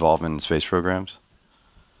involvement in space programs?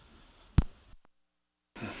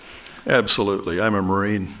 Absolutely. I'm a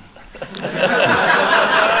Marine.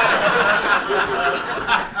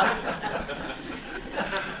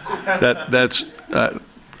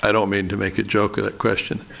 I don't mean to make a joke of that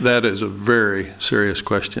question. That is a very serious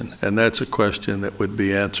question, and that's a question that would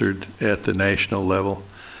be answered at the national level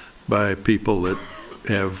by people that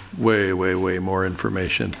have way, way, way more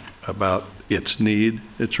information about its need,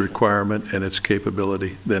 its requirement, and its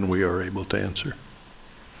capability than we are able to answer.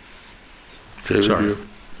 Sorry.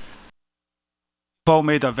 You've all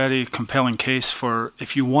made a very compelling case for,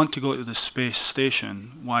 if you want to go to the space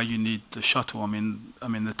station, why you need the shuttle. I mean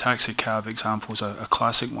the taxi cab example is a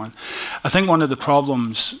classic one. I think one of the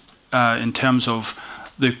problems in terms of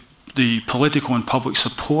the political and public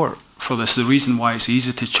support for this, the reason why it's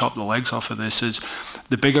easy to chop the legs off of this, is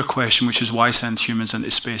the bigger question, which is why send humans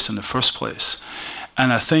into space in the first place.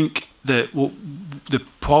 And I think that the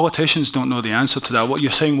politicians don't know the answer to that. What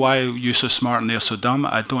you're saying, why are you so smart and they're so dumb,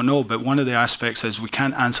 I don't know. But one of the aspects is we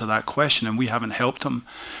can't answer that question, and we haven't helped them.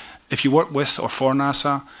 If you work with or for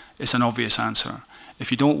NASA, it's an obvious answer. If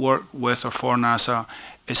you don't work with or for NASA,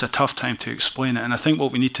 it's a tough time to explain it. And I think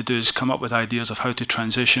what we need to do is come up with ideas of how to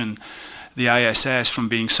transition the ISS from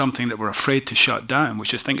being something that we're afraid to shut down,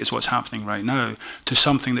 which I think is what's happening right now, to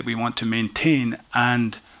something that we want to maintain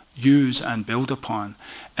and use and build upon.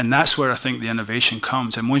 And that's where I think the innovation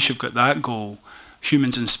comes. And once you've got that goal,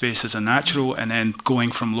 humans in space is a natural, and then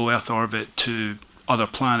going from low Earth orbit to other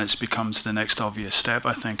planets becomes the next obvious step,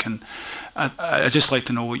 I think. And I'd just like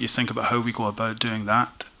to know what you think about how we go about doing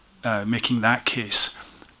that, making that case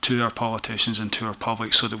to our politicians and to our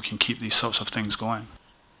public so that we can keep these sorts of things going.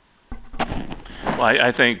 Well,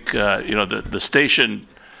 I think, the station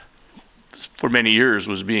for many years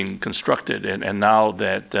was being constructed, and now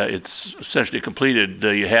that it's essentially completed,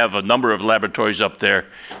 you have a number of laboratories up there,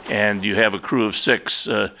 and you have a crew of 6,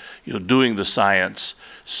 doing the science.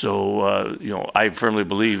 So, I firmly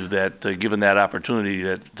believe that given that opportunity,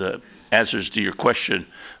 that the answers to your question,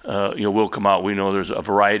 will come out. We know there's a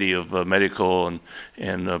variety of medical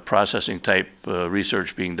and processing type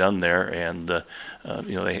research being done there, and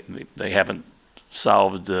they haven't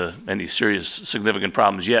solved any serious significant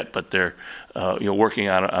problems yet, but they're working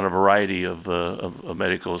on a variety of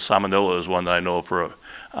medical. Salmonella is one that I know for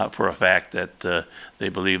a fact that they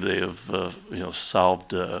believe they have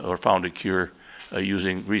solved or found a cure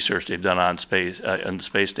using research they've done on the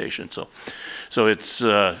space station. So it's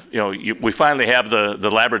we finally have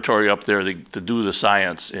the laboratory up there to do the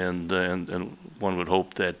science, and one would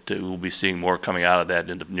hope that we'll be seeing more coming out of that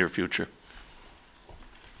in the near future.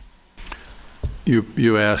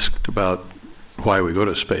 You asked about why we go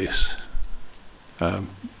to space.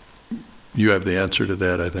 You have the answer to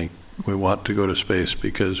that. I think we want to go to space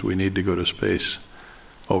because we need to go to space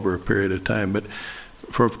over a period of time. But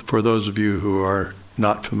for those of you who are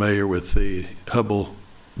not familiar with the Hubble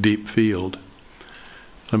Deep Field,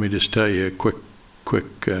 let me just tell you a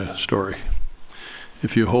quick story.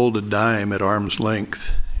 If you hold a dime at arm's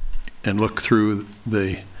length and look through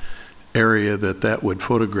the area that would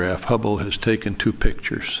photograph, Hubble has taken 2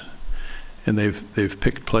 pictures, and they've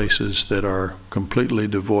picked places that are completely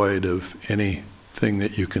devoid of anything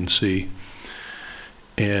that you can see,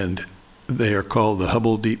 and they are called the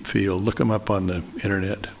Hubble Deep Field. Look them up on the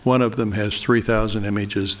internet. One of them has 3,000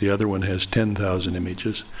 images, the other one has 10,000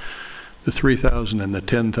 images. The 3,000 and the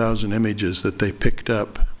 10,000 images that they picked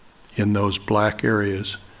up in those black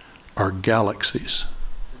areas are galaxies.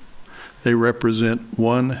 They represent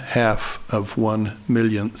 1/2 of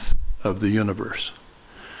 1/1,000,000th of the universe.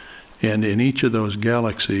 And in each of those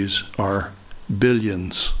galaxies are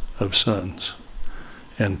billions of suns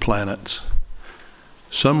and planets.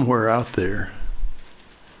 Somewhere out there,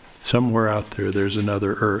 there's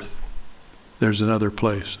another Earth. There's another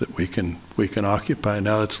place that we can occupy.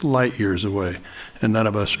 Now it's light years away, and none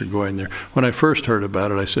of us are going there. When I first heard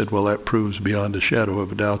about it, I said, well, that proves beyond a shadow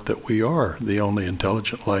of a doubt that we are the only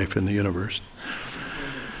intelligent life in the universe.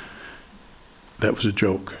 That was a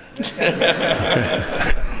joke.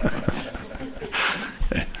 Okay.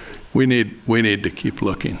 We need to keep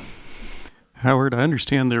looking. Howard, I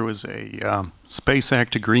understand there was a Space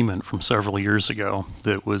Act agreement from several years ago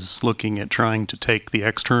that was looking at trying to take the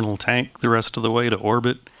external tank the rest of the way to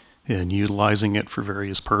orbit and utilizing it for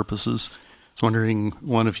various purposes. I was wondering,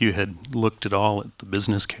 one of you had looked at all at the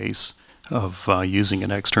business case of using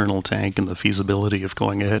an external tank and the feasibility of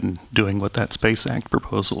going ahead and doing what that Space Act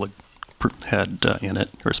proposal had in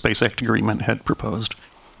it, or Space Act agreement had proposed.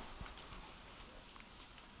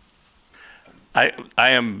 I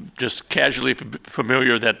am just casually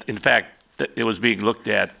familiar that, in fact, that it was being looked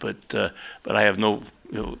at, but I have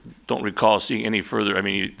don't recall seeing any further. I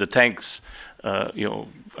mean, the tanks, are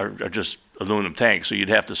just aluminum tanks, so you'd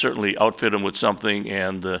have to certainly outfit them with something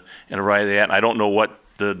and a variety of that. And I don't know what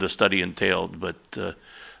the study entailed, but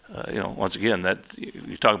once again, that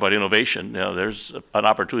you talk about innovation. There's an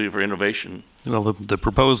opportunity for innovation. Well, the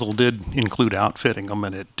proposal did include outfitting them,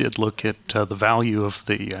 and it did look at the value of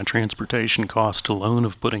the transportation cost alone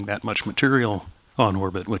of putting that much material on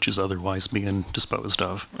orbit, which is otherwise being disposed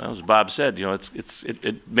of. Well, as Bob said,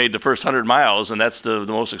 it made the first 100 miles, and that's the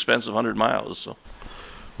most expensive 100 miles. So,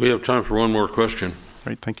 we have time for one more question.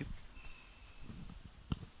 Great, thank you.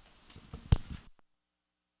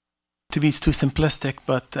 To be too simplistic,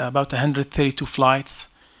 but about 132 flights,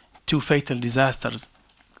 2 fatal disasters.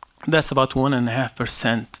 That's about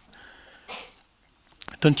 1.5%.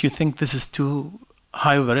 Don't you think this is too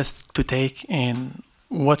high of a risk to take? And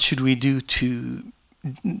what should we do to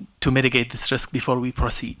mitigate this risk before we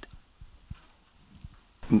proceed?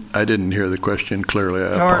 I didn't hear the question clearly.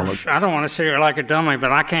 I George, apologize. I don't want to sit here like a dummy,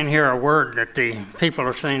 but I can't hear a word that the people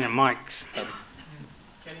are saying at mics.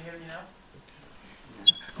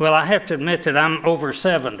 Well, I have to admit that I'm over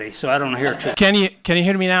 70, so I don't hear too. Can you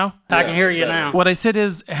hear me now? I can hear you now. What I said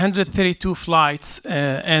is 132 flights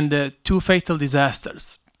and 2 fatal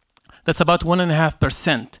disasters. That's about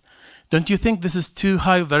 1.5%. Don't you think this is too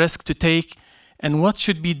high of a risk to take? And what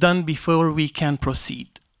should be done before we can proceed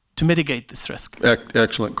to mitigate this risk?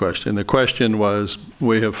 Excellent question. The question was,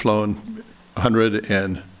 we have flown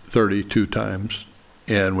 132 times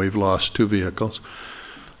and we've lost 2 vehicles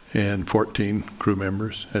and 14 crew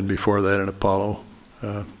members, and before that in Apollo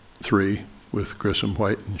 3 with Grissom,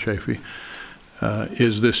 White, and Chafee.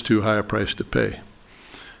 Is this too high a price to pay?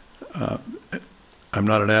 I'm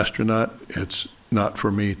not an astronaut. It's not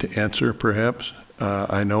for me to answer, perhaps.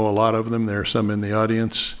 I know a lot of them. There are some in the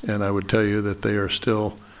audience, and I would tell you that they are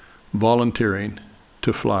still volunteering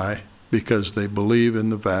to fly because they believe in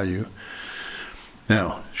the value.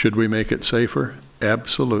 Now, should we make it safer?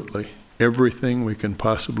 Absolutely. Everything we can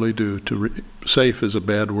possibly do to safe is a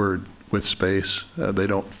bad word with space. They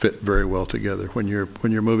don't fit very well together. When you're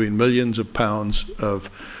moving millions of pounds of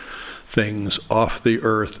things off the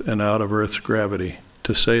Earth and out of Earth's gravity,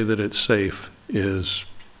 to say that it's safe is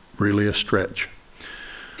really a stretch.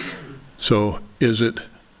 So is it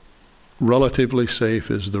relatively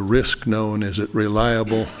safe? Is the risk known? Is it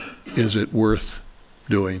reliable? Is it worth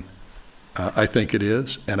doing? I think it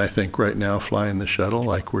is, and I think right now flying the shuttle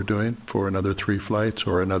like we're doing for another 3 flights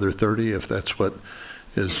or another 30 if that's what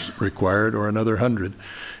is required, or another 100.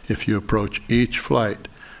 If you approach each flight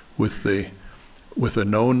with a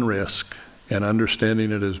known risk and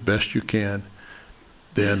understanding it as best you can,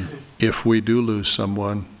 then if we do lose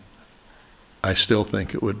someone, I still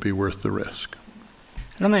think it would be worth the risk.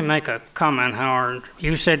 Let me make a comment, Howard.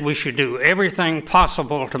 You said we should do everything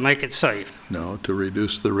possible to make it safe. No, to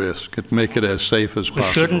reduce the risk, and make it as safe as possible.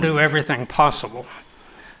 We shouldn't do everything possible.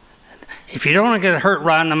 If you don't want to get hurt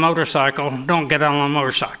riding a motorcycle, don't get on a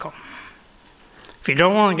motorcycle. If you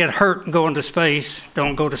don't want to get hurt going to space,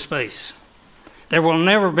 don't go to space. There will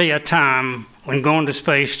never be a time when going to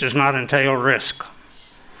space does not entail risk.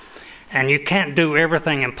 And you can't do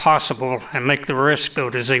everything impossible and make the risk go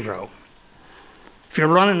to 0. If you're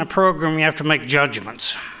running a program, you have to make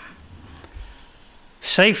judgments.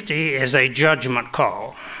 Safety is a judgment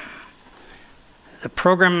call. The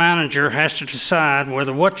program manager has to decide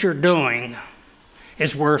whether what you're doing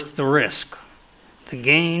is worth the risk, the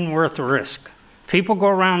gain worth the risk. People go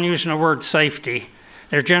around using the word safety,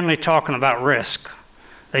 they're generally talking about risk.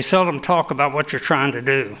 They seldom talk about what you're trying to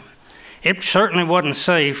do. It certainly wasn't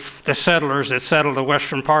safe, the settlers that settled the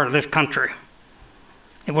western part of this country.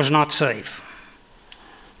 It was not safe.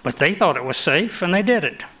 But they thought it was safe, and they did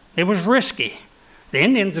it. It was risky. The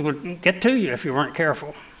Indians would get to you if you weren't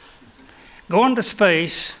careful. Going to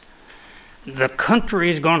space, the country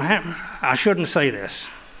is going to have, I shouldn't say this.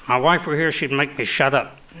 My wife were here, she'd make me shut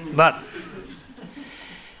up. But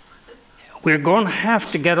we're going to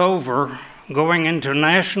have to get over going into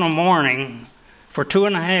national mourning for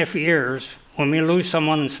 2.5 years when we lose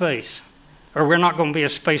someone in space, or we're not going to be a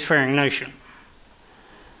spacefaring nation.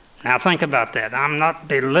 Now think about that. I'm not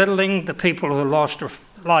belittling the people who lost their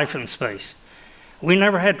life in space. We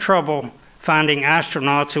never had trouble finding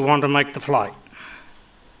astronauts who wanted to make the flight.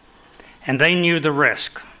 And they knew the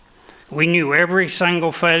risk. We knew every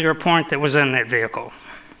single failure point that was in that vehicle.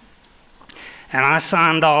 And I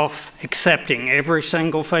signed off accepting every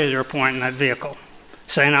single failure point in that vehicle,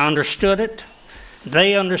 saying I understood it,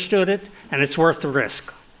 they understood it, and it's worth the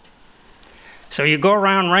risk. So you go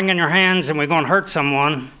around wringing your hands and we're going to hurt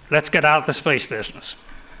someone, let's get out of the space business.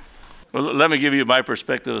 Well, let me give you my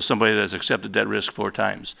perspective as somebody that's accepted that risk 4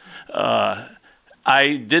 times.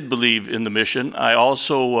 I did believe in the mission. I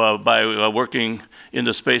also, by working in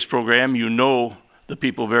the space program, you know the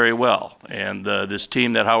people very well. And this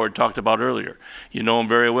team that Howard talked about earlier, you know them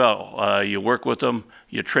very well. You work with them,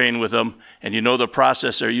 you train with them, and you know the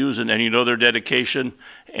process they're using, and you know their dedication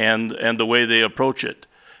and the way they approach it.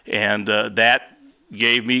 And that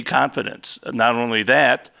gave me confidence. Not only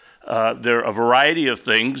that, there are a variety of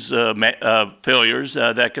things, failures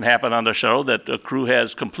that can happen on the shuttle that the crew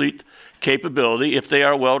has complete capability, if they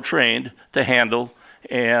are well trained, to handle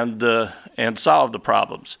and solve the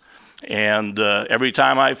problems. And every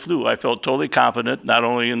time I flew, I felt totally confident, not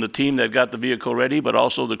only in the team that got the vehicle ready, but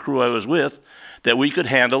also the crew I was with, that we could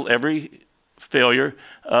handle every failure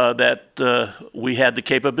that we had the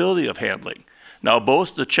capability of handling. Now,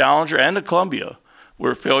 both the Challenger and the Columbia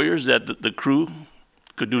were failures that the crew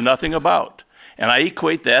could do nothing about. And I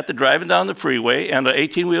equate that to driving down the freeway and the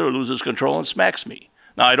 18-wheeler loses control and smacks me.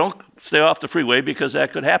 Now, I don't stay off the freeway because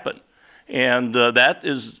that could happen. And that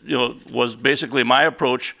is, was basically my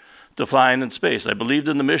approach to flying in space. I believed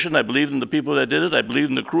in the mission, I believed in the people that did it, I believed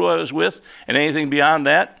in the crew I was with, and anything beyond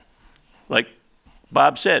that, like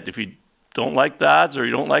Bob said, if you don't like the odds or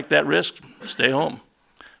you don't like that risk, stay home.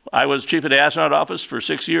 I was chief of the astronaut office for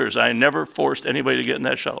 6 years. I never forced anybody to get in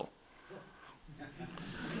that shuttle.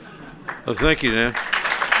 Well, thank you, Dan.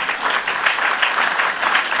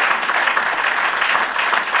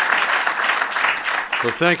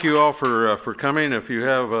 Well, thank you all for coming. If you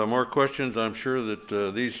have more questions, I'm sure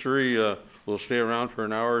that these three will stay around for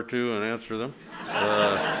an hour or two and answer them.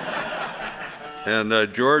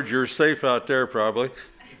 And George, you're safe out there probably,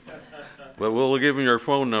 but we'll give him your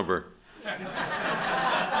phone number.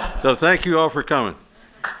 So thank you all for coming.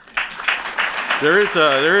 There is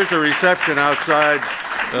a reception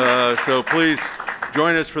outside, so please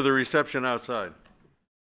join us for the reception outside.